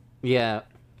 Yeah.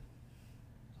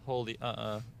 holy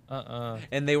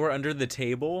And they were under the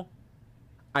table.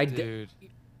 I did. dude.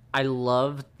 I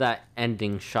loved that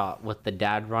ending shot with the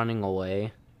dad running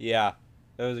away. Yeah,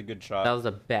 that was a good shot. That was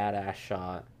a badass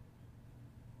shot.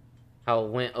 how it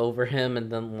went over him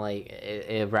and then like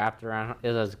it wrapped around.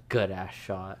 It was a good ass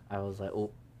shot. I was like,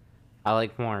 oh, I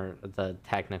like more the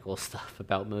technical stuff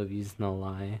about movies. No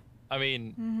lie. I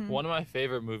mean, one of my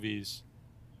favorite movies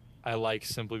I like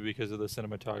simply because of the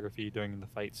cinematography during the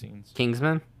fight scenes.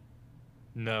 Kingsman.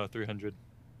 No, 300.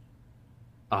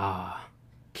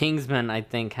 Kingsman I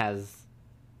think has.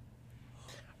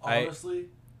 Honestly,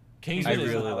 Kingsman I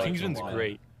really like Kingsman's the one.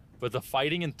 great, but the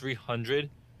fighting in 300,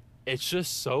 it's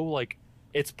just so like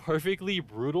it's perfectly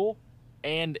brutal,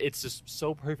 and it's just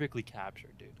so perfectly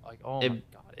captured, dude. Like, oh my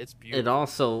god, it's beautiful. It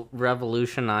also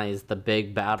revolutionized the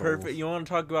big battles. Perfect. You want to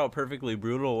talk about perfectly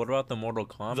brutal? What about the Mortal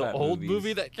Kombat The old movies?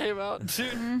 movie that came out,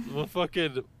 dude, with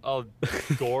fucking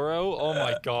Goro. Oh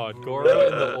my god, Goro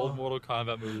in the old Mortal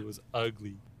Kombat movie was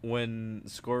ugly. When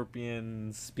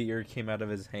Scorpion's spear came out of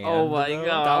his hand. Oh my though?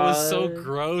 God. That was so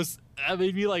gross. That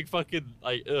made me like fucking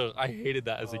like ugh. I hated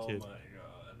that as a kid. Oh my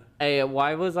god. Hey,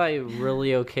 why was I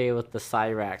really okay with the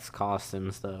Cyrax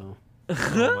costumes though? Oh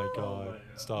my Oh god. my God.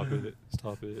 Stop it.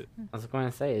 Stop it. I was going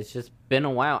to say it's just been a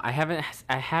while. I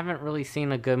haven't really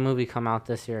seen a good movie come out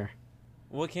this year.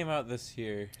 What came out this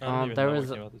year? I don't even there know what was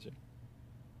came out this year.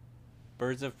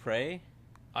 Birds of Prey?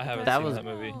 I haven't That seen was- that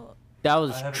movie. That I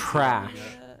was haven't seen it trash.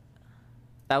 yet.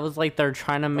 That was like they're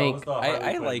trying to make. That was the I Harley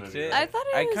Quinn liked movie, it. right? I thought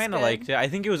it I was kind of good. liked it. I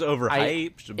think it was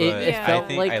overhyped, but It Yeah. felt I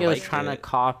think like I it was liked trying to it.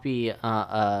 copy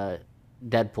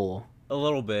Deadpool. A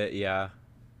little bit, yeah.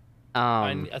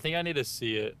 I think I need to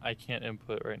see it. I can't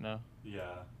input right now. Yeah.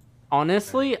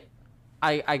 Honestly,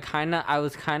 I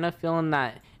was kind of feeling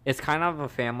that it's kind of a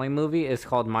family movie. It's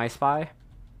called My Spy,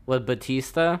 with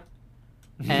Batista,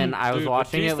 and I was Dude,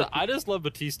 watching Batista, it. With, I just love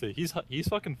Batista. He's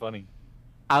fucking funny.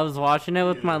 I was watching it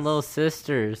with my Yes. little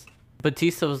sisters.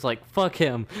 Batista was like, "Fuck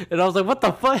him," and I was like, "What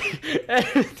the fuck?"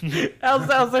 And I was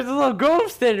like, "There's a little girl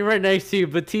standing right next to you,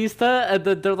 Batista," and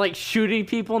then they're like shooting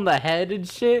people in the head and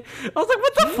shit. I was like,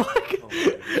 "What the fuck?" Oh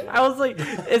my God. I was like,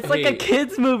 "It's like a Hey.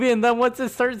 kids movie," and then once it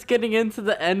starts getting into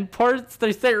the end parts,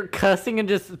 they start cussing and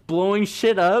just blowing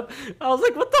shit up. I was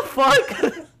like, "What the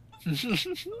fuck?"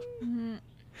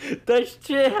 That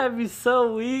shit had me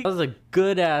so weak. That was a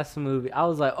good ass movie. I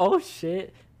was like, "Oh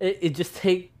shit!" It just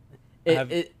take.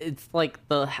 It's like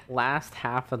the last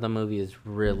half of the movie is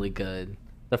really good.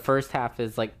 The first half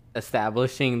is like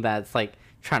establishing that it's like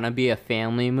trying to be a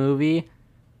family movie.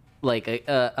 Like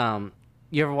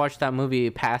you ever watch that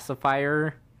movie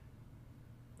Pacifier?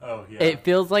 Oh yeah. It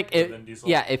feels like With it. Vin Diesel?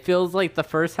 Yeah, it feels like the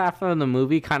first half of the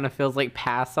movie kind of feels like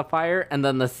Pacifier, and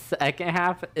then the second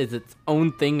half is its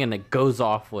own thing, and it goes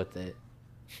off with it.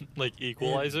 Like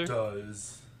Equalizer. It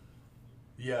does.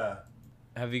 Yeah.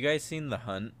 Have you guys seen The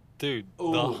Hunt? Dude, the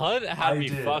Ooh, Hunt had I me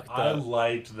did. fucked I up.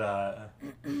 liked that.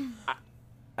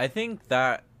 I think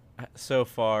that so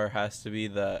far has to be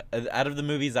out of the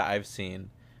movies that I've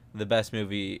seen, the best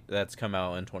movie that's come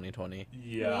out in 2020.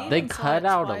 Yeah. They even saw cut it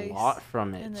out a twice lot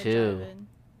from in it the too. drive-in.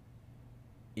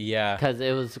 Yeah. Because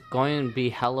it was going to be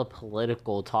hella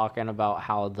political, talking about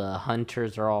how the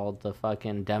hunters are all the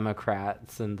fucking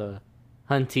Democrats and the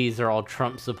hunties are all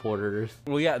Trump supporters.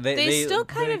 Well, yeah, They still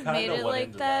kind they of kinda made it went like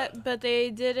into that, that. but they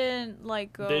didn't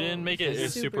like go. They didn't make it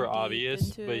super deep obvious,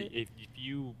 into but it. if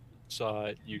you saw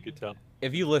it, you could tell.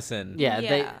 if you listen,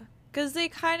 Yeah, because they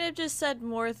kind of just said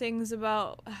more things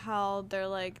about how they're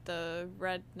like the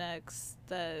rednecks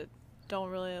that don't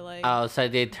really like. So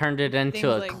they turned it into Things a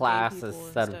like gay class people and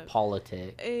instead of stuff.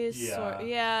 politics.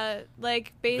 Yeah,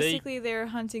 like basically they're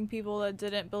hunting people that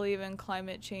didn't believe in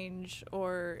climate change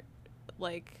or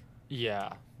like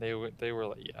Yeah, they were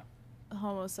like yeah.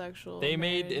 homosexual. They made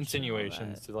marriage and all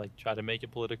insinuations that. to like try to make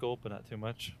it political, but not too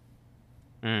much.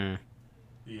 Mm.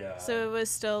 Yeah. So it was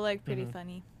still like pretty Mhm.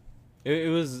 funny. it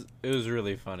was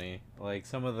really funny. Like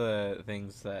some of the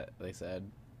things that they said.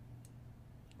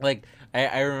 Like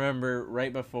I remember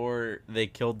right before they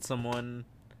killed someone,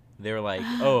 they were like,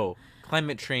 "Oh,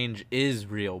 climate change is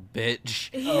real, bitch,"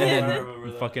 Yeah. Oh, I and remember then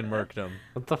that. fucking murked them.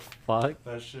 What the fuck?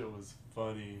 That shit was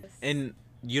funny. And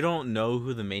you don't know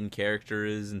who the main character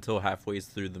is until halfway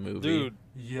through the movie. Dude,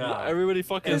 Yeah. everybody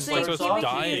fucking Because like they starts keep making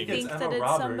dying. you think Gets that Emma it's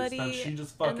Roberts, somebody, then she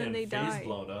just and fucking then they face die.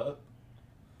 blown up.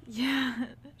 Yeah,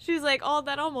 she was like, "Oh,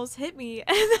 that almost hit me,"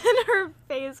 and then her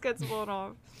face gets blown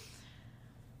off.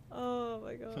 Oh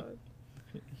my god.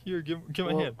 Here, give my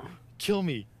Well- hand. Kill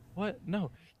me. What? No.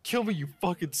 Kill me, you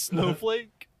fucking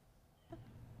snowflake.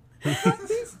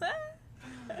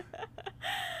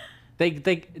 They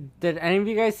did any of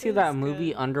you guys see It that was movie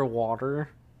good. Underwater?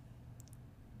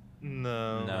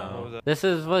 No. No. What was that? This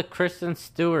is what Kristen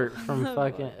Stewart from Oh,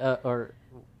 fucking or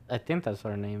I think that's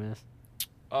what her name is.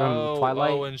 Oh,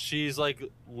 Twilight? oh, and she's like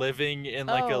living in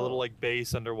like a Oh. little like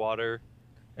base underwater,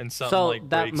 and something So like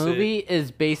that breaks movie it.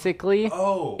 is basically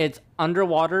Oh, it's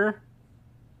underwater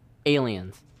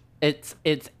aliens. It's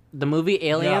the movie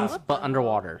Aliens, Yeah. but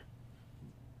underwater.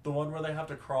 the one where they have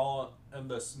to crawl in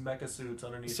the mecha suits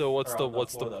underneath. So what's or the on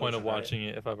what's floor the of point of ocean, right? watching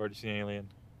it if I've already seen Alien?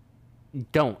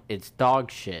 Don't. It's dog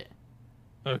shit.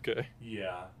 Okay.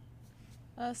 Yeah.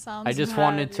 That sounds I just bad,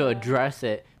 wanted to yeah. address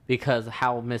it because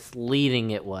how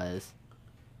misleading it was.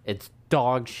 It's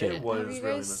dog shit. It was Have you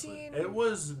really guys misleading. seen- It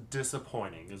was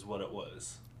disappointing, is what it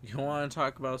was. You want to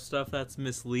talk about stuff that's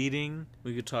misleading?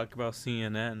 We could talk about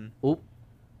CNN. Oop.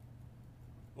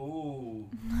 Ooh.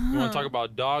 You want to talk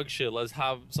about dog shit? Let's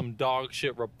have some dog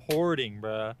shit reporting,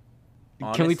 bruh.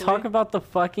 Can we talk Honestly, about the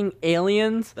fucking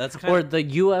aliens That's kind or of the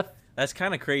UF? that's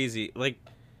kind of crazy. Like,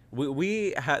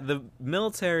 we had the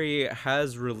military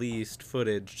has released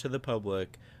footage to the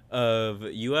public of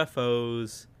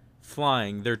UFOs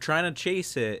flying. They're trying to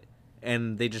chase it,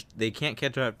 and they can't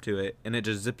catch up to it, and it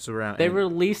just zips around. They and,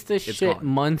 released this it's shit gone.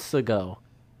 months ago,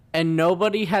 and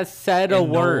nobody has said a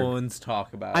and word. no one's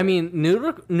talk about I it. mean,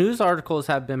 news articles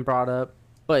have been brought up,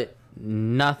 but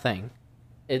nothing.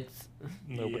 It's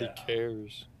Nobody Yeah.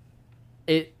 cares.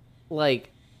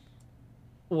 like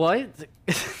what?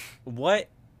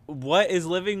 what is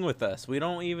living with us? We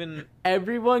don't even.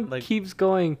 Everyone Like- keeps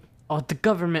going. Oh, the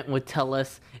government would tell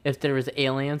us if there was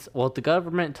aliens. Well, the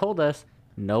government told us.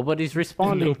 Nobody's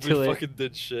responding Nobody to it. fucking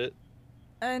did shit.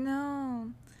 I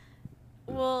know.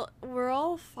 Well, we're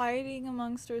all fighting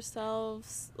amongst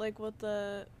ourselves, like with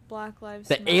the Black Lives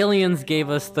The Matter aliens and gave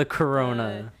us all the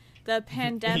corona. the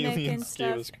pandemic and Aliens gave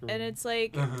stuff, us corona. and it's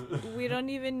like we don't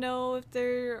even know if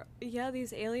they're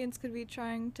these aliens could be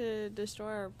trying to destroy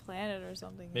our planet or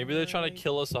something. Maybe they're trying to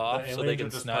kill us off The so they aliens are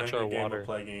can just snatch playing our a game water. of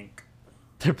Plague Inc.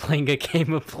 They're playing a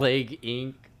game of Plague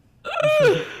Inc.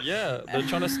 Yeah, they're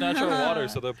trying to snatch our water,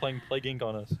 so they're playing Plague Inc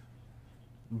on us. Oh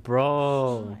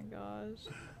Bro. my gosh,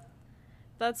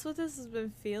 that's what this has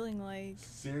been feeling like.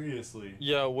 Seriously.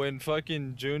 Yeah, when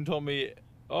fucking June told me,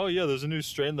 oh yeah, there's a new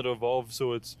strain that evolved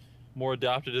so it's more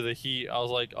adapted to the heat, I was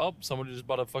like, oh, somebody just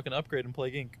bought a fucking upgrade in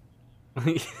Plague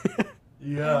Inc.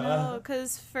 Yeah. I know,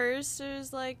 because first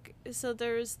there's like, so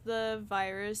there's the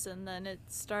virus, and then it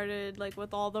started like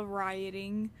with all the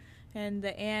rioting and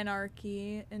the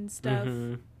anarchy and stuff.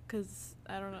 Mhm. Because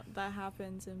I don't know, that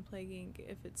happens in Plague Inc.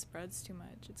 if it spreads too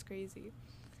much. It's crazy.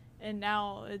 And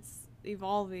now it's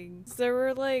evolving. So there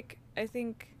were like, I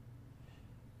think,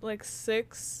 like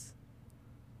 6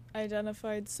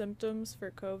 identified symptoms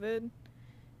for COVID.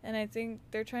 And I think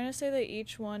they're trying to say that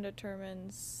each one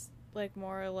determines like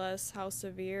more or less how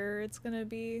severe it's gonna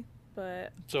be.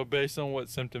 But So based on what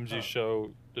symptoms you Oh.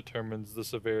 show determines the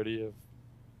severity of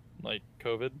like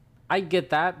COVID. I get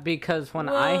that because when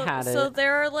I well, had so it,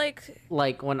 there are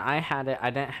like when I had it, I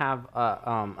didn't have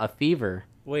a fever.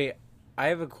 Wait, I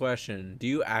have a question. Do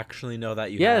you actually know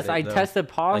that you Yes, had it, I though? tested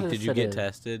positive. Like, did you get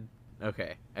tested?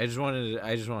 Okay, I just wanted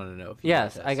to know if you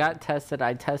Yes, got I got tested.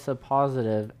 I tested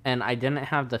positive, and I didn't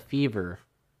have the fever.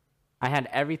 I had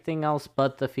everything else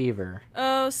but the fever.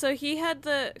 oh, so he had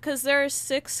because there are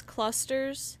 6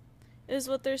 clusters, is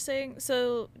what they're saying.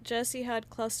 So Jesse had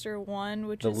cluster 1,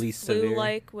 which The is least severe.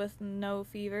 flu-like with no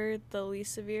fever, the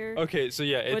least severe. Okay, so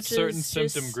yeah, it's Which certain is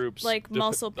symptom just, groups like,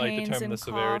 muscle like pains determine and the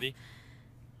severity.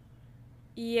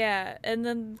 Yeah, and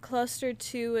then cluster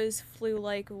 2 is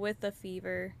flu-like with a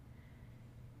fever.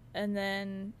 And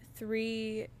then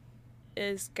 3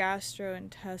 is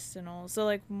gastrointestinal. So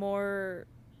like more,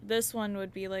 this one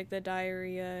would be like the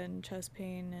diarrhea and chest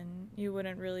pain, and you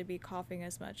wouldn't really be coughing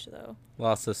as much though.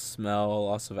 Loss of smell,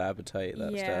 loss of appetite,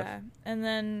 that yeah. stuff. And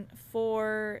then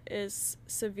 4 is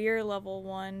severe level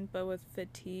 1 but with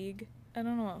fatigue. I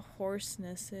don't know what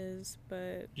hoarseness is,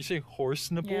 but You say horse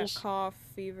yeah, nipples? cough,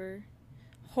 fever.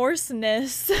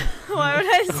 Hoarseness. Why would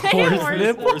I say Horse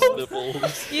hoarseness? nipples? Horse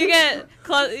nipples. You get,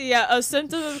 a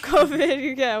symptom of COVID,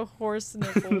 you get horse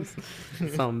nipples.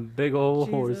 Some big old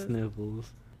horse Jesus.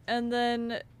 nipples. And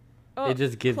then, It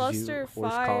just gives you cluster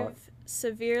horse 5, cock.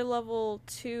 severe level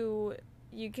 2,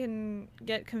 you can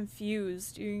get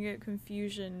confused. You can get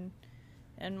confusion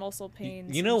and muscle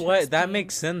pains. You and know what? chest That pain.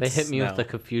 makes sense. They hit me now. with the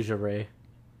confusion ray.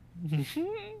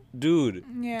 Dude,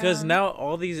 because Yeah. now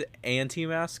all these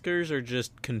anti-maskers are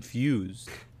just confused.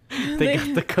 They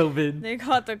got the COVID. They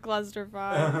got the cluster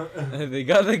 5. They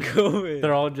got the COVID.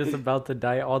 They're all just about to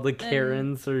die. All the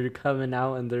Karens are coming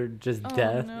out and they're just Oh,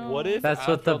 death. no. What if That's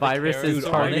what after the virus Karens is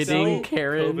die targeting, out,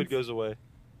 Karens. COVID goes away.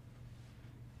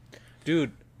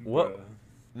 Dude, what?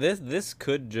 This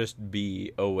could just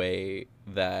be a way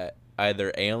that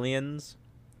either aliens,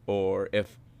 or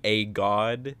if a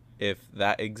god, if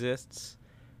that exists,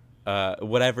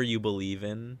 whatever you believe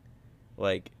in,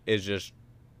 like, is just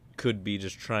could be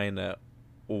just trying to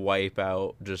wipe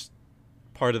out just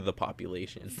part of the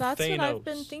population. That's what I've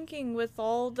been Thanos. thinking with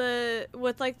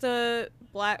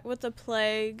like with the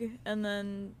plague and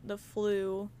then the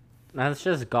flu. That's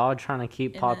just God trying to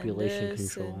keep and then population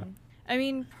this control. and- I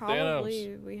mean,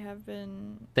 probably we have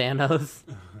been. Thanos.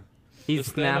 He It's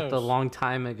snapped a Thanos. long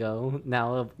time ago.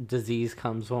 Now a disease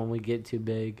comes when we get too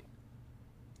big.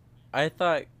 I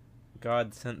thought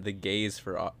God sent the gays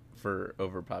for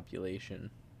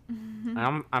overpopulation.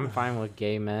 I'm fine with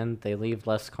gay men. They leave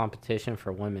less competition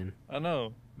for women. I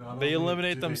know. Not They only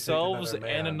eliminate do they take themselves another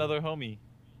and man- another homie.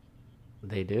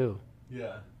 They do.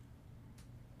 Yeah.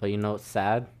 But you know what's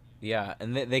sad? Yeah,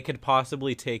 and they could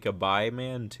possibly take a bi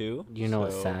man too. You know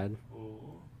what's so- sad?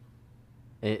 Ooh.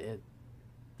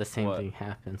 The same What? thing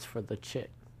happens for the chick.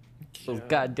 Yeah. Those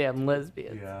goddamn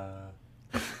lesbians.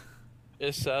 Yeah.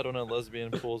 It's sad when a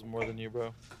lesbian pulls more than you,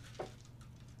 bro.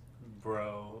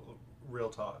 Bro, real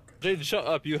talk. Jade, shut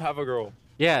up. You have a girl.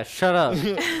 Yeah, shut up.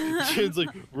 Jade's like,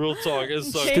 real talk. It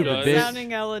sucks, Jade Stupid is bitch.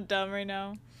 sounding hella dumb right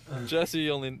now. Jesse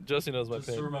knows my Just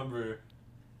pain. remember,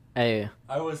 Hey,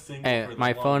 I was single hey, for the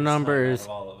my phone longest number time is out of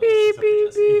all of us, beep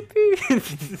except for beep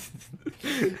Jesse. beep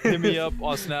beep. Hit me up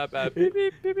on Snap at Beep,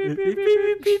 beep, beep, beep, beep,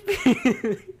 beep, beep,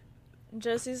 beep.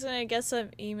 Jesse's gonna get some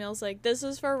emails like, "This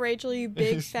is for Rachel, you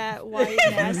big fat white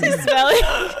nasty smelly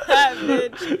fat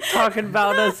bitch." Talking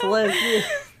about us lesbians.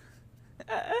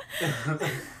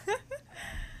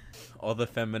 All the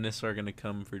feminists are gonna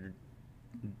come for.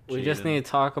 We just Jaden. need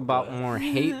to talk about What? more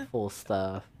hateful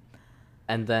stuff,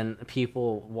 and then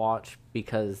people watch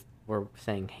because we're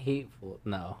saying hateful.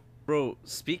 No, Bro,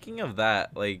 speaking of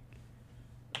that, like,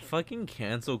 fucking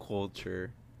cancel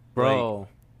culture. bro.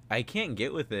 I can't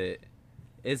get with it.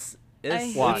 It's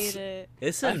I Watch. hate it.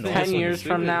 it's I think annoying. that's 10 what years it's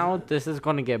from doing. now, this is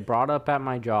going to get brought up at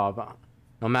my job,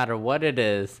 no matter what it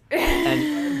is,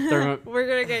 and they're, We're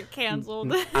gonna get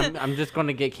canceled. I'm just going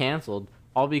to get canceled,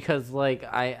 all because like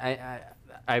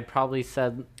I probably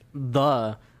said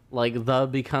the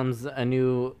becomes a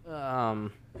new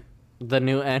the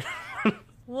new N.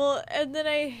 Well, and then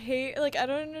I hate, like, I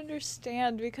don't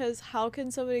understand because how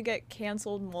can somebody get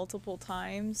canceled multiple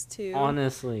times too?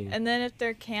 Honestly, And then if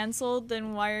they're canceled,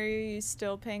 then why are you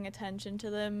still paying attention to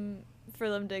them for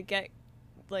them to get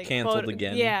like Canceled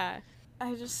again. Yeah,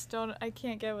 I just don't. I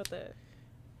can't get with it.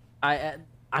 I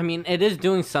mean it is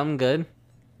doing some good,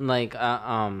 like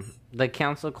the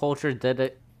cancel culture did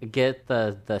it get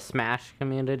the Smash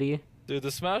community. Dude,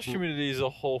 the Smash community is a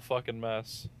whole fucking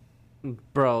mess.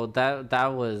 Bro,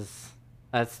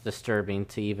 that's disturbing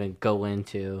to even go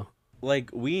into. Like,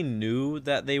 we knew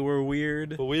that they were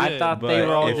weird. But we I didn't thought they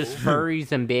were all know. just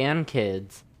furries and band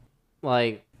kids.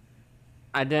 Like,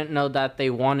 I didn't know that they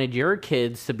wanted your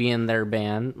kids to be in their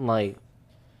band. Like,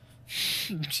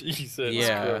 Jesus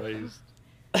Yeah. Christ.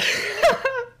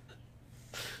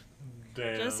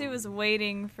 Damn. Jesse was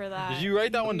waiting for that. Did you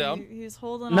write that one down? He was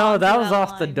holding. no, on to that was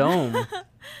off the line. dome.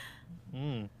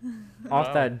 Mm. Off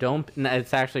Wow. that dome. No,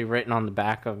 it's actually written on the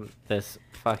back of this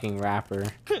fucking wrapper.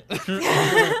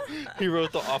 He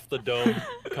wrote the off the dome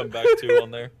comeback too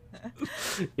on there.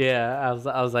 Yeah, I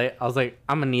was like,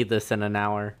 I'm gonna need this in an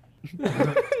hour.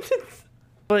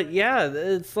 But yeah,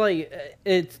 it's like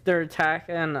they're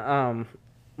attacking.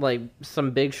 Like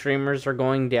some big streamers are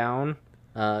going down.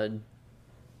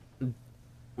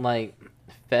 Like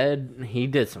Fed, he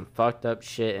did some fucked up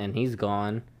shit and he's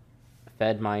gone.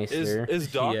 Fedmeister.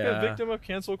 Is Doc Yeah. a victim of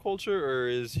cancel culture, or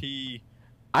is he?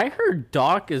 I heard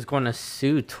Doc is gonna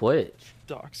sue Twitch.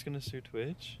 Doc's gonna sue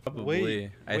Twitch?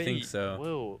 Probably. I think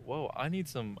so. Whoa! I need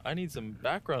some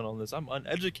background on this. I'm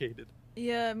uneducated.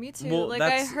 Yeah, me too. Well, like I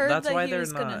that's- heard that's that why he they're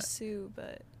was gonna not- sue,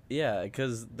 but Yeah,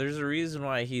 because there's a reason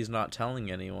why he's not telling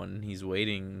anyone. He's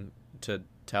waiting to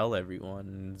tell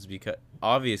everyone. It's because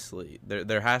obviously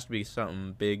there has to be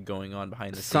something big going on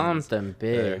behind the scenes. Something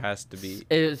big. There has to be.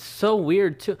 It's so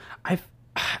weird too.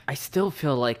 I still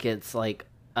feel like it's like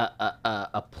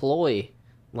a ploy,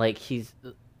 like he's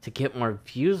to get more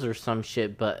views or some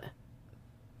shit. But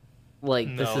like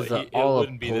No, this is it all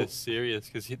wouldn't a be this serious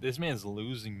because this man's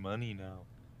losing money now.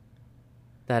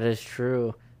 That is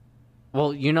true.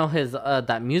 Well, you know his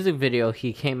that music video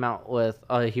he came out with.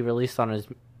 He released on his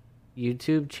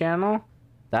YouTube channel.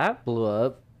 That blew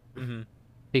up Mhm.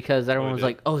 because everyone it was did?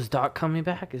 like, "Oh, is Doc coming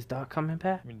back? Is Doc coming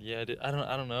back?" I mean, yeah, I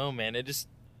don't know, man.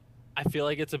 I feel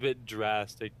like it's a bit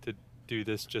drastic to do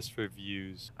this just for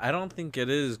views. I don't think it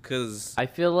is because I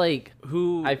feel like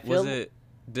I feel- was it?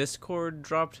 Discord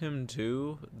dropped him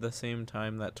too the same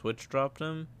time that Twitch dropped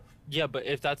him. Yeah, but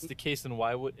if that's the case, then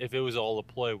if it was all a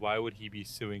ploy, why would he be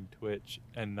suing Twitch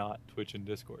and not Twitch and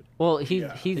Discord? well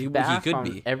Yeah. he's He back could on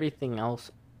be. everything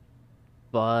else.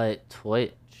 but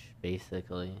Twitch,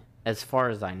 basically, as far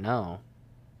as I know.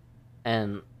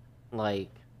 And like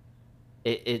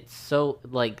it's so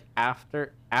like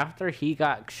after he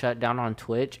got shut down on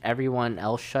Twitch, everyone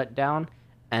else shut down,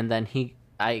 and then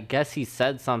I guess he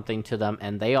said something to them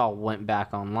and they all went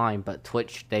back online, but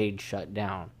Twitch stayed shut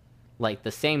down. Like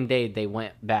the same day they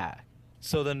went back.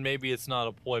 So then maybe it's not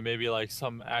a ploy. Maybe like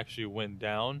some actually went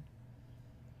down.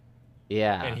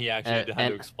 Yeah. And he actually had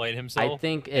to explain himself. I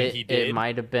think it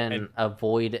might have been a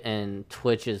void in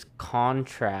Twitch's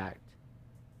contract,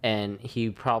 and he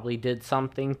probably did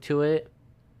something to it,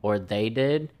 or they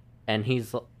did, and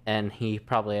he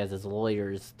probably has his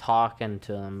lawyers talking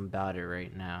to him about it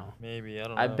right now. Maybe, I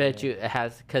don't know. I bet you it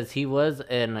has, because he was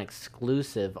an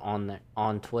exclusive on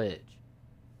Twitch.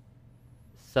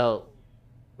 So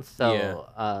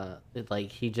Yeah.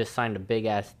 like he just signed a big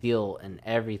ass deal and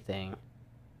everything.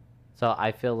 So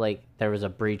I feel like there was a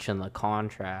breach in the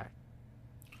contract.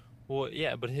 Well,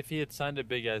 yeah, but if he had signed a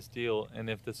big ass deal and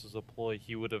if this was a ploy,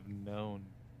 he would have known.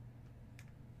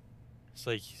 It's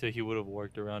like, so he would have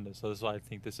worked around it. So that's why I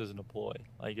think this isn't a ploy.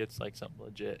 Like, it's like something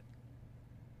legit.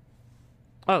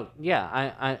 Oh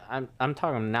yeah, I'm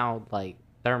talking now. Like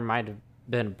there might have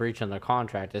been a breach in their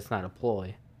contract. It's not a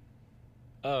ploy.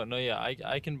 Oh no, yeah,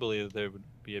 I can believe that there would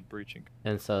be a breaching.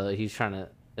 And so he's trying to.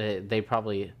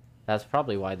 That's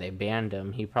probably why they banned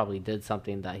him. He probably did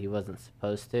something that he wasn't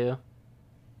supposed to,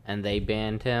 and they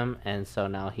banned him. And so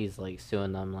now he's like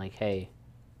suing them, like, "Hey,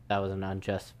 that was an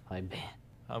unjustified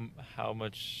ban." How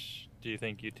much do you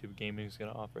think YouTube Gaming is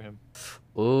gonna offer him?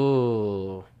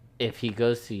 Ooh, if he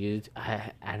goes to YouTube,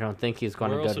 I don't think he's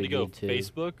going to go to YouTube.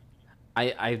 Facebook?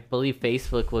 I believe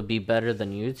Facebook would be better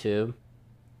than YouTube,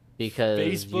 because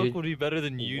Facebook would be better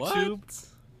than YouTube.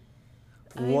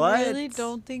 What? I really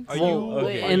don't think Are so. you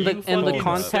okay. in the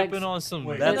context? Stepping on some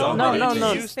Wait, that's dumb a-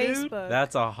 no. excuse, dude? Facebook.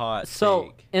 That's a hot So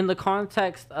take. in the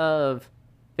context of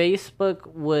Facebook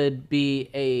would be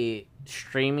a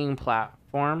streaming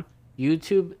platform,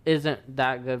 YouTube isn't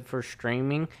that good for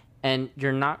streaming, and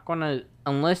you're not gonna,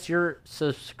 unless you're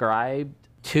subscribed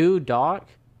to Doc,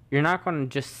 you're not gonna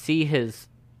just see his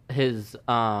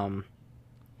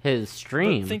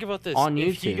stream. But think about this. on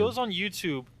If he YouTube. goes on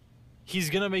YouTube, he's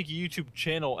gonna make a YouTube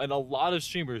channel, and a lot of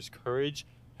streamers, Courage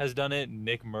has done it,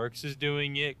 Nick Merckx is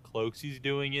doing it, Cloaksy's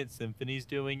doing it, Symphony's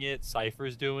doing it,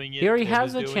 Cypher's doing it. He already Tim has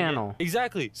is a doing it. channel.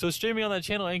 Exactly. So streaming on that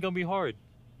channel ain't gonna be hard,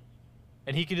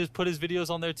 and he can just put his videos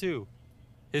on there too,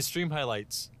 his stream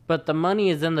highlights. But the money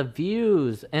is in the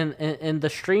views and the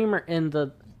streamer in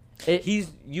the.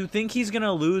 You think he's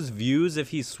gonna lose views if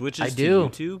he switches I to do.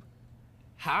 YouTube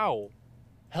How?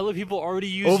 Hella people already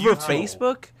use over YouTube.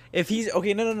 Facebook? If he's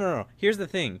okay, no. Here's the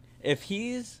thing: if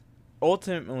he's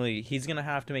ultimately he's gonna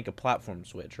have to make a platform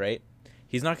switch, right?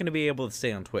 He's not gonna be able to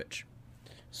stay on Twitch,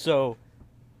 so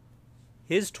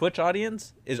his Twitch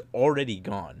audience is already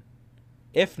gone.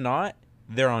 If not,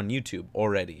 they're on YouTube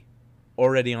already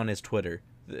on his Twitter.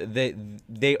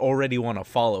 They already want to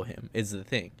follow him is the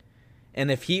thing. And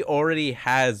if he already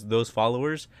has those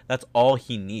followers, that's all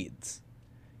he needs.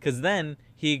 Cuz then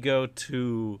he go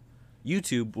to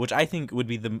YouTube, which I think would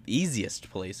be the easiest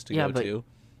place to go to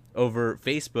over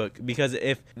Facebook, because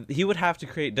if he would have to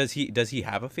create, does he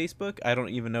have a Facebook? I don't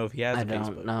even know if he has a Facebook. I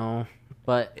don't know.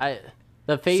 But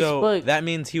the Facebook, So that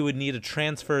means he would need to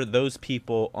transfer those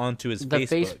people onto his the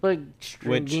Facebook.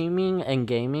 streaming and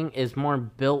gaming is more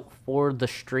built for the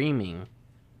streaming.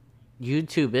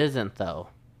 YouTube isn't though.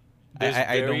 There's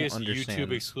I don't various understand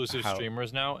YouTube exclusive how-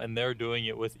 streamers now, and they're doing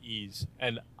it with ease.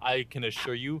 And I can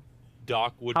assure you,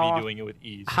 Doc would How be of- doing it with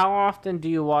ease. How often do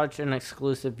you watch an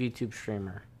exclusive YouTube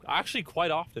streamer? Actually, quite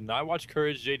often. I watch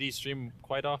Courage JD stream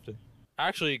quite often.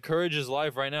 Actually, Courage is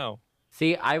live right now.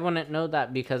 See, I wouldn't know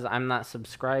that because I'm not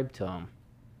subscribed to him.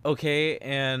 Okay,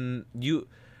 and you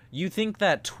think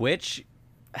that Twitch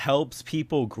helps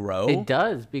people grow? It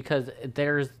does, because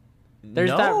there's that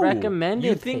No. recommended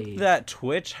You think page. that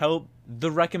Twitch help the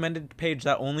recommended page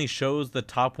that only shows the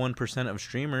top 1% of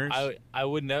streamers? I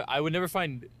would never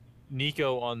find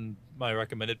Nico on my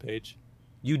recommended page.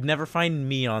 You'd never find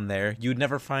me on there. You'd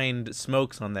never find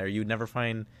Smokes on there. You'd never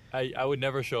find... I would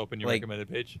never show up in your Like- recommended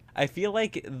page. I feel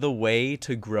like the way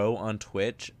to grow on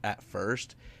Twitch at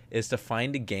first is to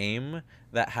find a game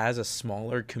that has a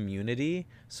smaller community,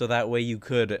 so that way you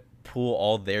could pull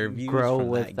all their views Grow from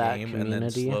with that game and then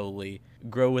community. slowly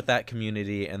grow with that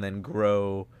community and then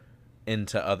grow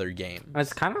into other games.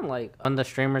 It's kind of like on the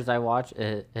streamers I watch.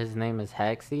 His name is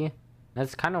Hexy.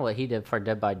 That's kind of what he did for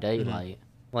Dead by Daylight.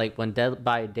 Like when Dead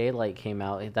by Daylight came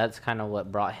out, that's kind of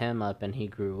what brought him up, and he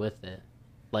grew with it,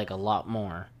 like a lot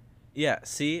more. Yeah,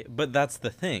 see, but that's the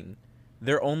thing.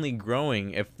 They're only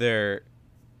growing if they're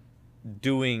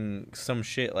doing some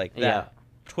shit like that. Yeah.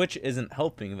 Twitch isn't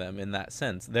helping them in that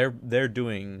sense. They're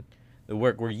doing the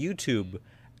work where YouTube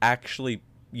actually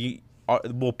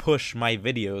will push my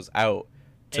videos out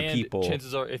to and people.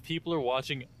 chances are, if people are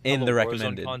watching In hella the Warzone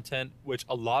recommended. content, which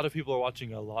a lot of people are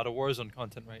watching a lot of Warzone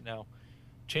content right now,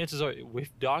 chances are,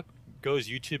 if Doc goes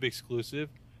YouTube exclusive,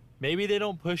 maybe they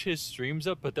don't push his streams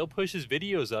up, but they'll push his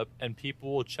videos up, and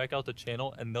people will check out the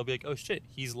channel, and they'll be like, oh shit,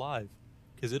 he's live.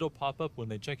 Because it'll pop up when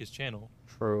they check his channel.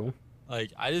 True.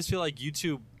 Like, I just feel like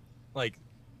YouTube, like,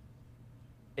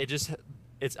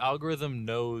 its algorithm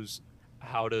knows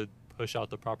how to push out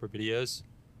the proper videos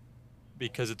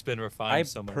because it's been refined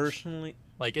so much. Personally,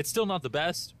 Like, it's still not the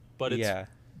best, but it's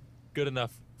good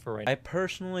enough for right now. I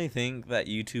personally think that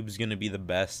YouTube's going to be the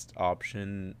best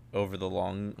option over the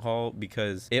long haul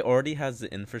because it already has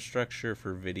the infrastructure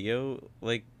for video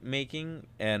like making,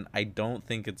 and I don't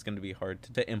think it's going to be hard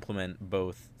to implement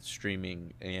both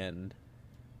streaming and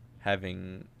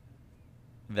having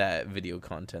that video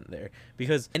content there.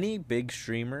 Because any big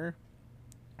streamer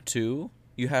too,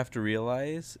 you have to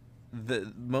realize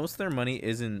that most of their money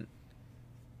isn't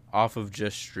off of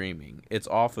just streaming. It's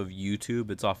off of YouTube,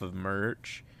 it's off of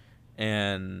merch,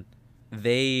 and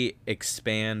they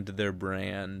expand their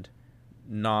brand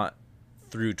not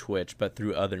through Twitch but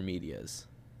through other medias.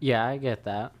 Yeah, I get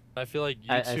that. I feel like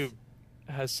YouTube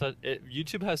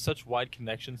YouTube has such wide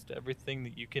connections to everything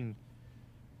that you can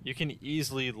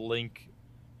easily link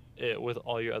it with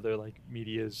all your other like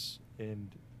medias and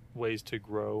ways to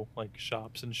grow, like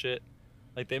shops and shit.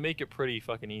 Like, they make it pretty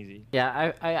fucking easy.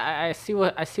 Yeah, I see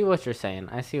what you're saying.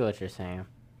 I see what you're saying.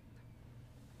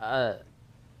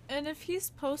 And if he's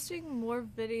posting more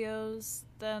videos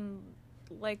than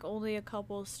like only a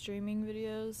couple streaming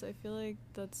videos, I feel like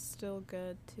that's still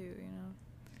good too, you know.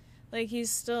 Like,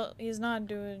 he's not gonna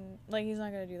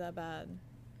do that bad.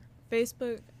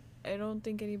 Facebook, I don't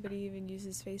think anybody even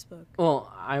uses Facebook.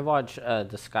 Well, I watch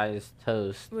Disguised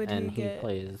Toast, What do and you he get?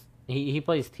 plays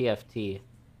TFT,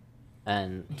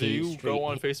 and Do you go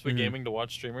on Facebook Mhm. Gaming to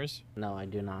watch streamers? No, I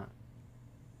do not.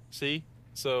 See?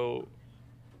 So,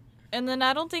 And then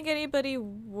I don't think anybody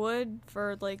would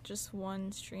for like just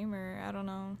one streamer. I don't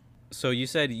know. So you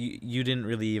said you didn't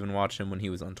really even watch him when he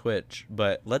was on Twitch,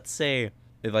 but let's say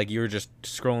if, like, you were just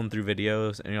scrolling through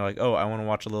videos and you're like, oh, I want to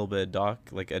watch a little bit of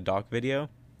a doc video,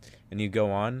 and you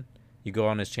go on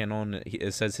his channel and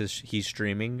it says he's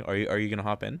streaming. Are you gonna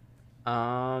hop in?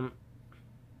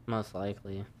 Most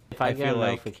likely. If I get feel a like-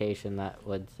 notification that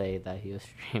would say that he was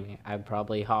streaming, I'd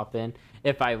probably hop in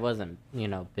if I wasn't,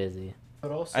 busy. But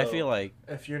also, I feel like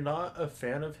if you're not a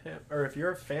fan of him, or if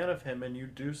you're a fan of him and you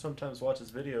do sometimes watch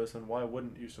his videos, then why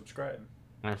wouldn't you subscribe?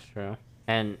 That's true.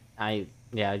 And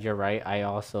yeah, you're right. I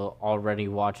also already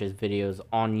watch his videos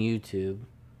on YouTube.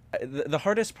 the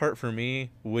hardest part for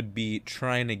me would be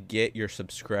trying to get your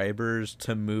subscribers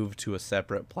to move to a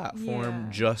separate platform Yeah.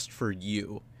 just for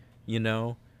you,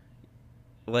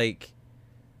 Like,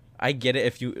 I get it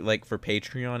if you, like, for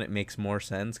Patreon, it makes more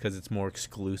sense because it's more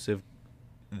exclusive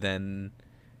than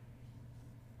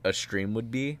a stream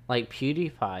would be. Like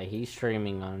PewDiePie, he's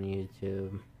streaming on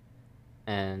YouTube,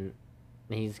 and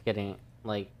he's getting,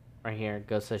 like, right here,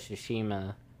 Ghost of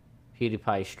Tsushima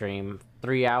PewDiePie stream,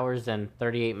 3 hours and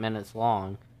 38 minutes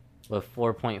long with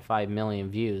 4.5 million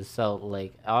views. So,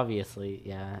 like, obviously,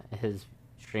 yeah, his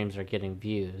streams are getting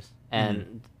views,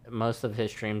 and most of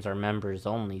his streams are members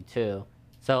only too.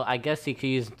 So I guess you could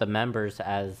use the members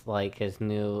as like his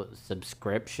new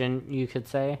subscription, you could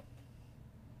say.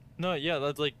 no, yeah,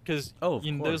 that's like, because Of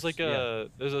there's course, like yeah.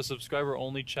 there's a subscriber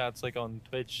only chats like on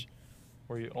Twitch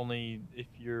where you only, if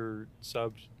you're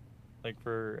subbed like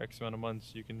for X amount of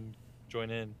months, you can join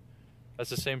in.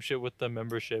 That's the same shit with the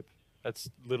membership. That's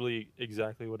literally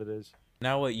exactly what it is.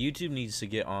 Now what YouTube needs to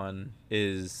get on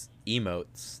is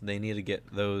emotes. They need to get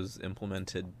those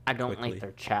implemented I don't quickly, like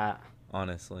their chat.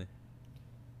 honestly.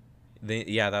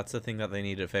 That's the thing that they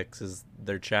need to fix is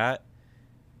their chat.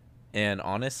 And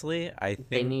honestly, I think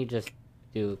They need to just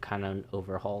do kind of an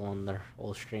overhaul on their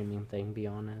whole streaming thing, be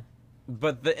honest.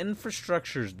 but the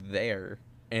infrastructure's there,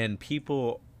 and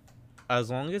people,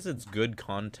 as long as it's good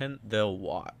content, they'll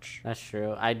watch. That's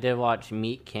true. I did watch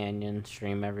Meat Canyon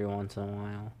stream every once in a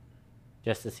while,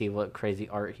 just to see what crazy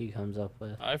art he comes up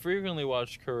with. I frequently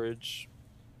watch Courage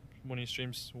when he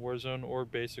streams Warzone or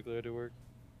basically I do work.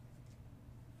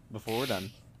 Before we're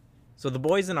done. So the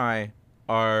boys and I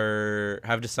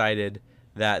have decided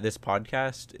that this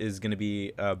podcast is going to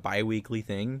be a bi-weekly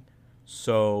thing.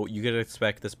 So you could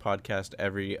expect this podcast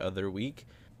every other week.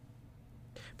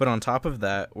 But on top of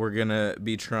that, we're going to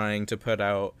be trying to put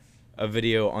out a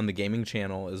video on the gaming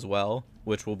channel as well,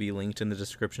 which will be linked in the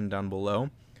description down below.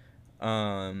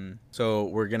 So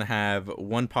we're gonna have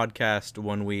one podcast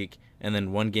one week and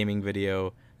then one gaming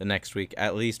video the next week.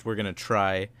 At least we're gonna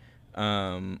try.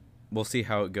 We'll see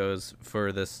how it goes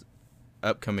for this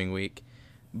upcoming week,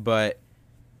 but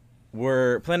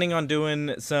we're planning on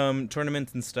doing some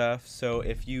tournaments and stuff. So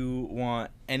if you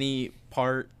want any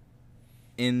part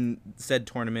in said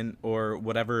tournament or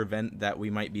whatever event that we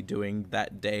might be doing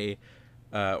that day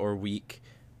or week,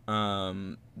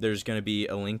 there's going to be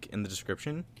a link in the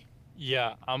description.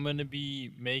 Yeah, I'm going to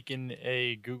be making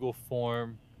a Google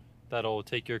form that'll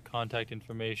take your contact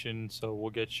information. So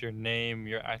we'll get your name,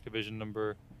 your Activision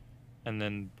number, and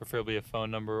then preferably a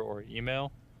phone number or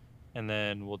email. And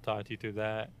then we'll talk to you through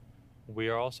that. We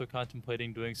are also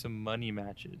contemplating doing some money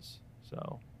matches.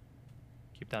 So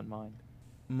keep that in mind.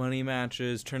 Money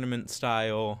matches, tournament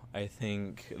style. I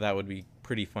think that would be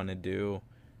pretty fun to do.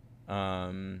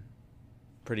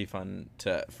 Pretty fun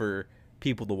for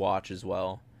people to watch as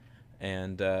well.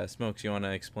 And Smokes, you want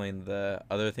to explain the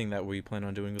other thing that we plan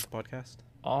on doing with the podcast?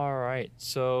 All right.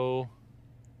 So,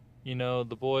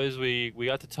 the boys, we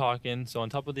got to talking. So on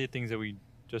top of the things that we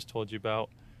just told you about,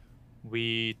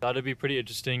 we thought it'd be pretty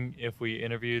interesting if we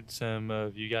interviewed some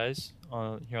of you guys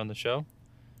here on the show.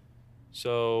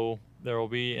 So there will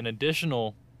be an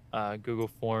additional Google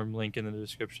form link in the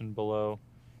description below,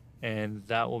 and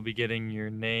that will be getting your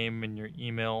name and your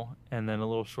email and then a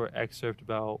little short excerpt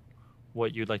about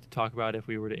what you'd like to talk about if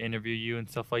we were to interview you and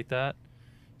stuff like that.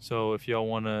 So if y'all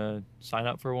want to sign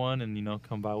up for one and,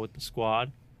 come by with the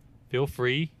squad, feel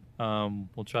free.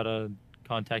 We'll try to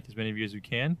contact as many of you as we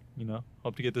can.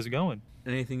 Hope to get this going.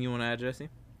 Anything you want to add, Jesse?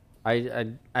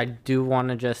 I do want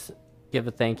to just give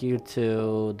a thank you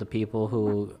to the people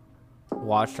who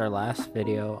watched our last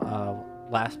video,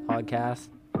 last podcast.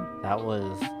 That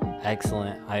was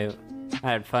excellent. I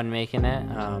had fun making it,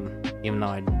 even though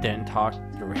I didn't talk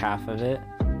through half of it.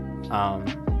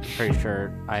 Pretty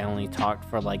sure I only talked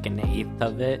for like an eighth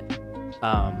of it.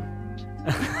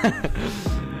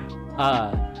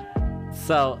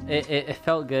 So it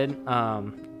felt good.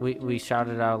 We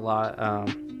shouted out a lot.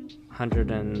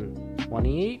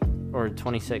 128 or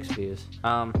 26 views.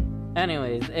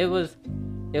 Anyways, it was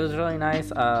really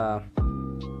nice. Our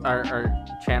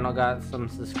channel got some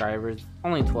subscribers,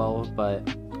 only 12, but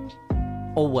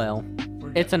oh well,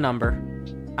 it's a number.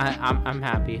 I'm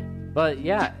happy. But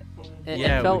yeah,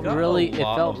 it felt really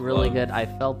good. I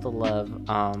felt the love.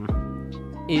 I'm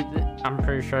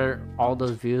pretty sure all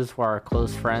those views were our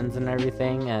close friends and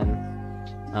everything, and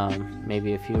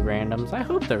maybe a few randoms. I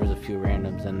hope there was a few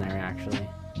randoms in there actually.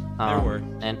 There were,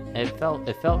 and it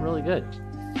felt really good.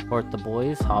 Support the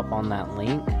boys. Hop on that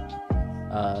link.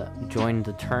 Join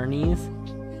the tourneys,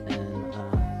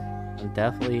 and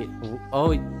definitely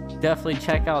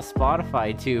check out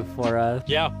Spotify too for us.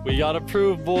 Yeah, we got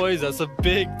approved, boys. That's a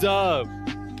big dub.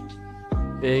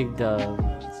 Big dub.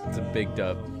 It's a big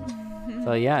dub.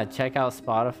 So yeah, check out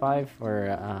Spotify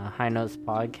for High Notes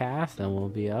Podcast, and we'll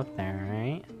be up there,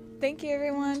 right? Thank you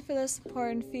everyone for the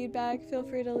support and feedback. Feel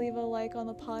free to leave a like on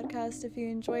the podcast if you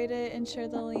enjoyed it and share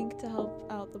the link to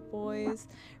help out the boys.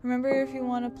 Remember, if you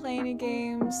want to play any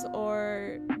games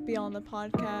or be on the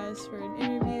podcast for an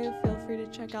interview, feel free to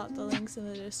check out the links in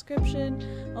the description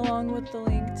along with the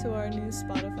link to our new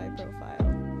Spotify profile.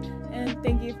 And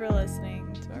thank you for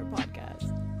listening to our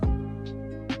podcast.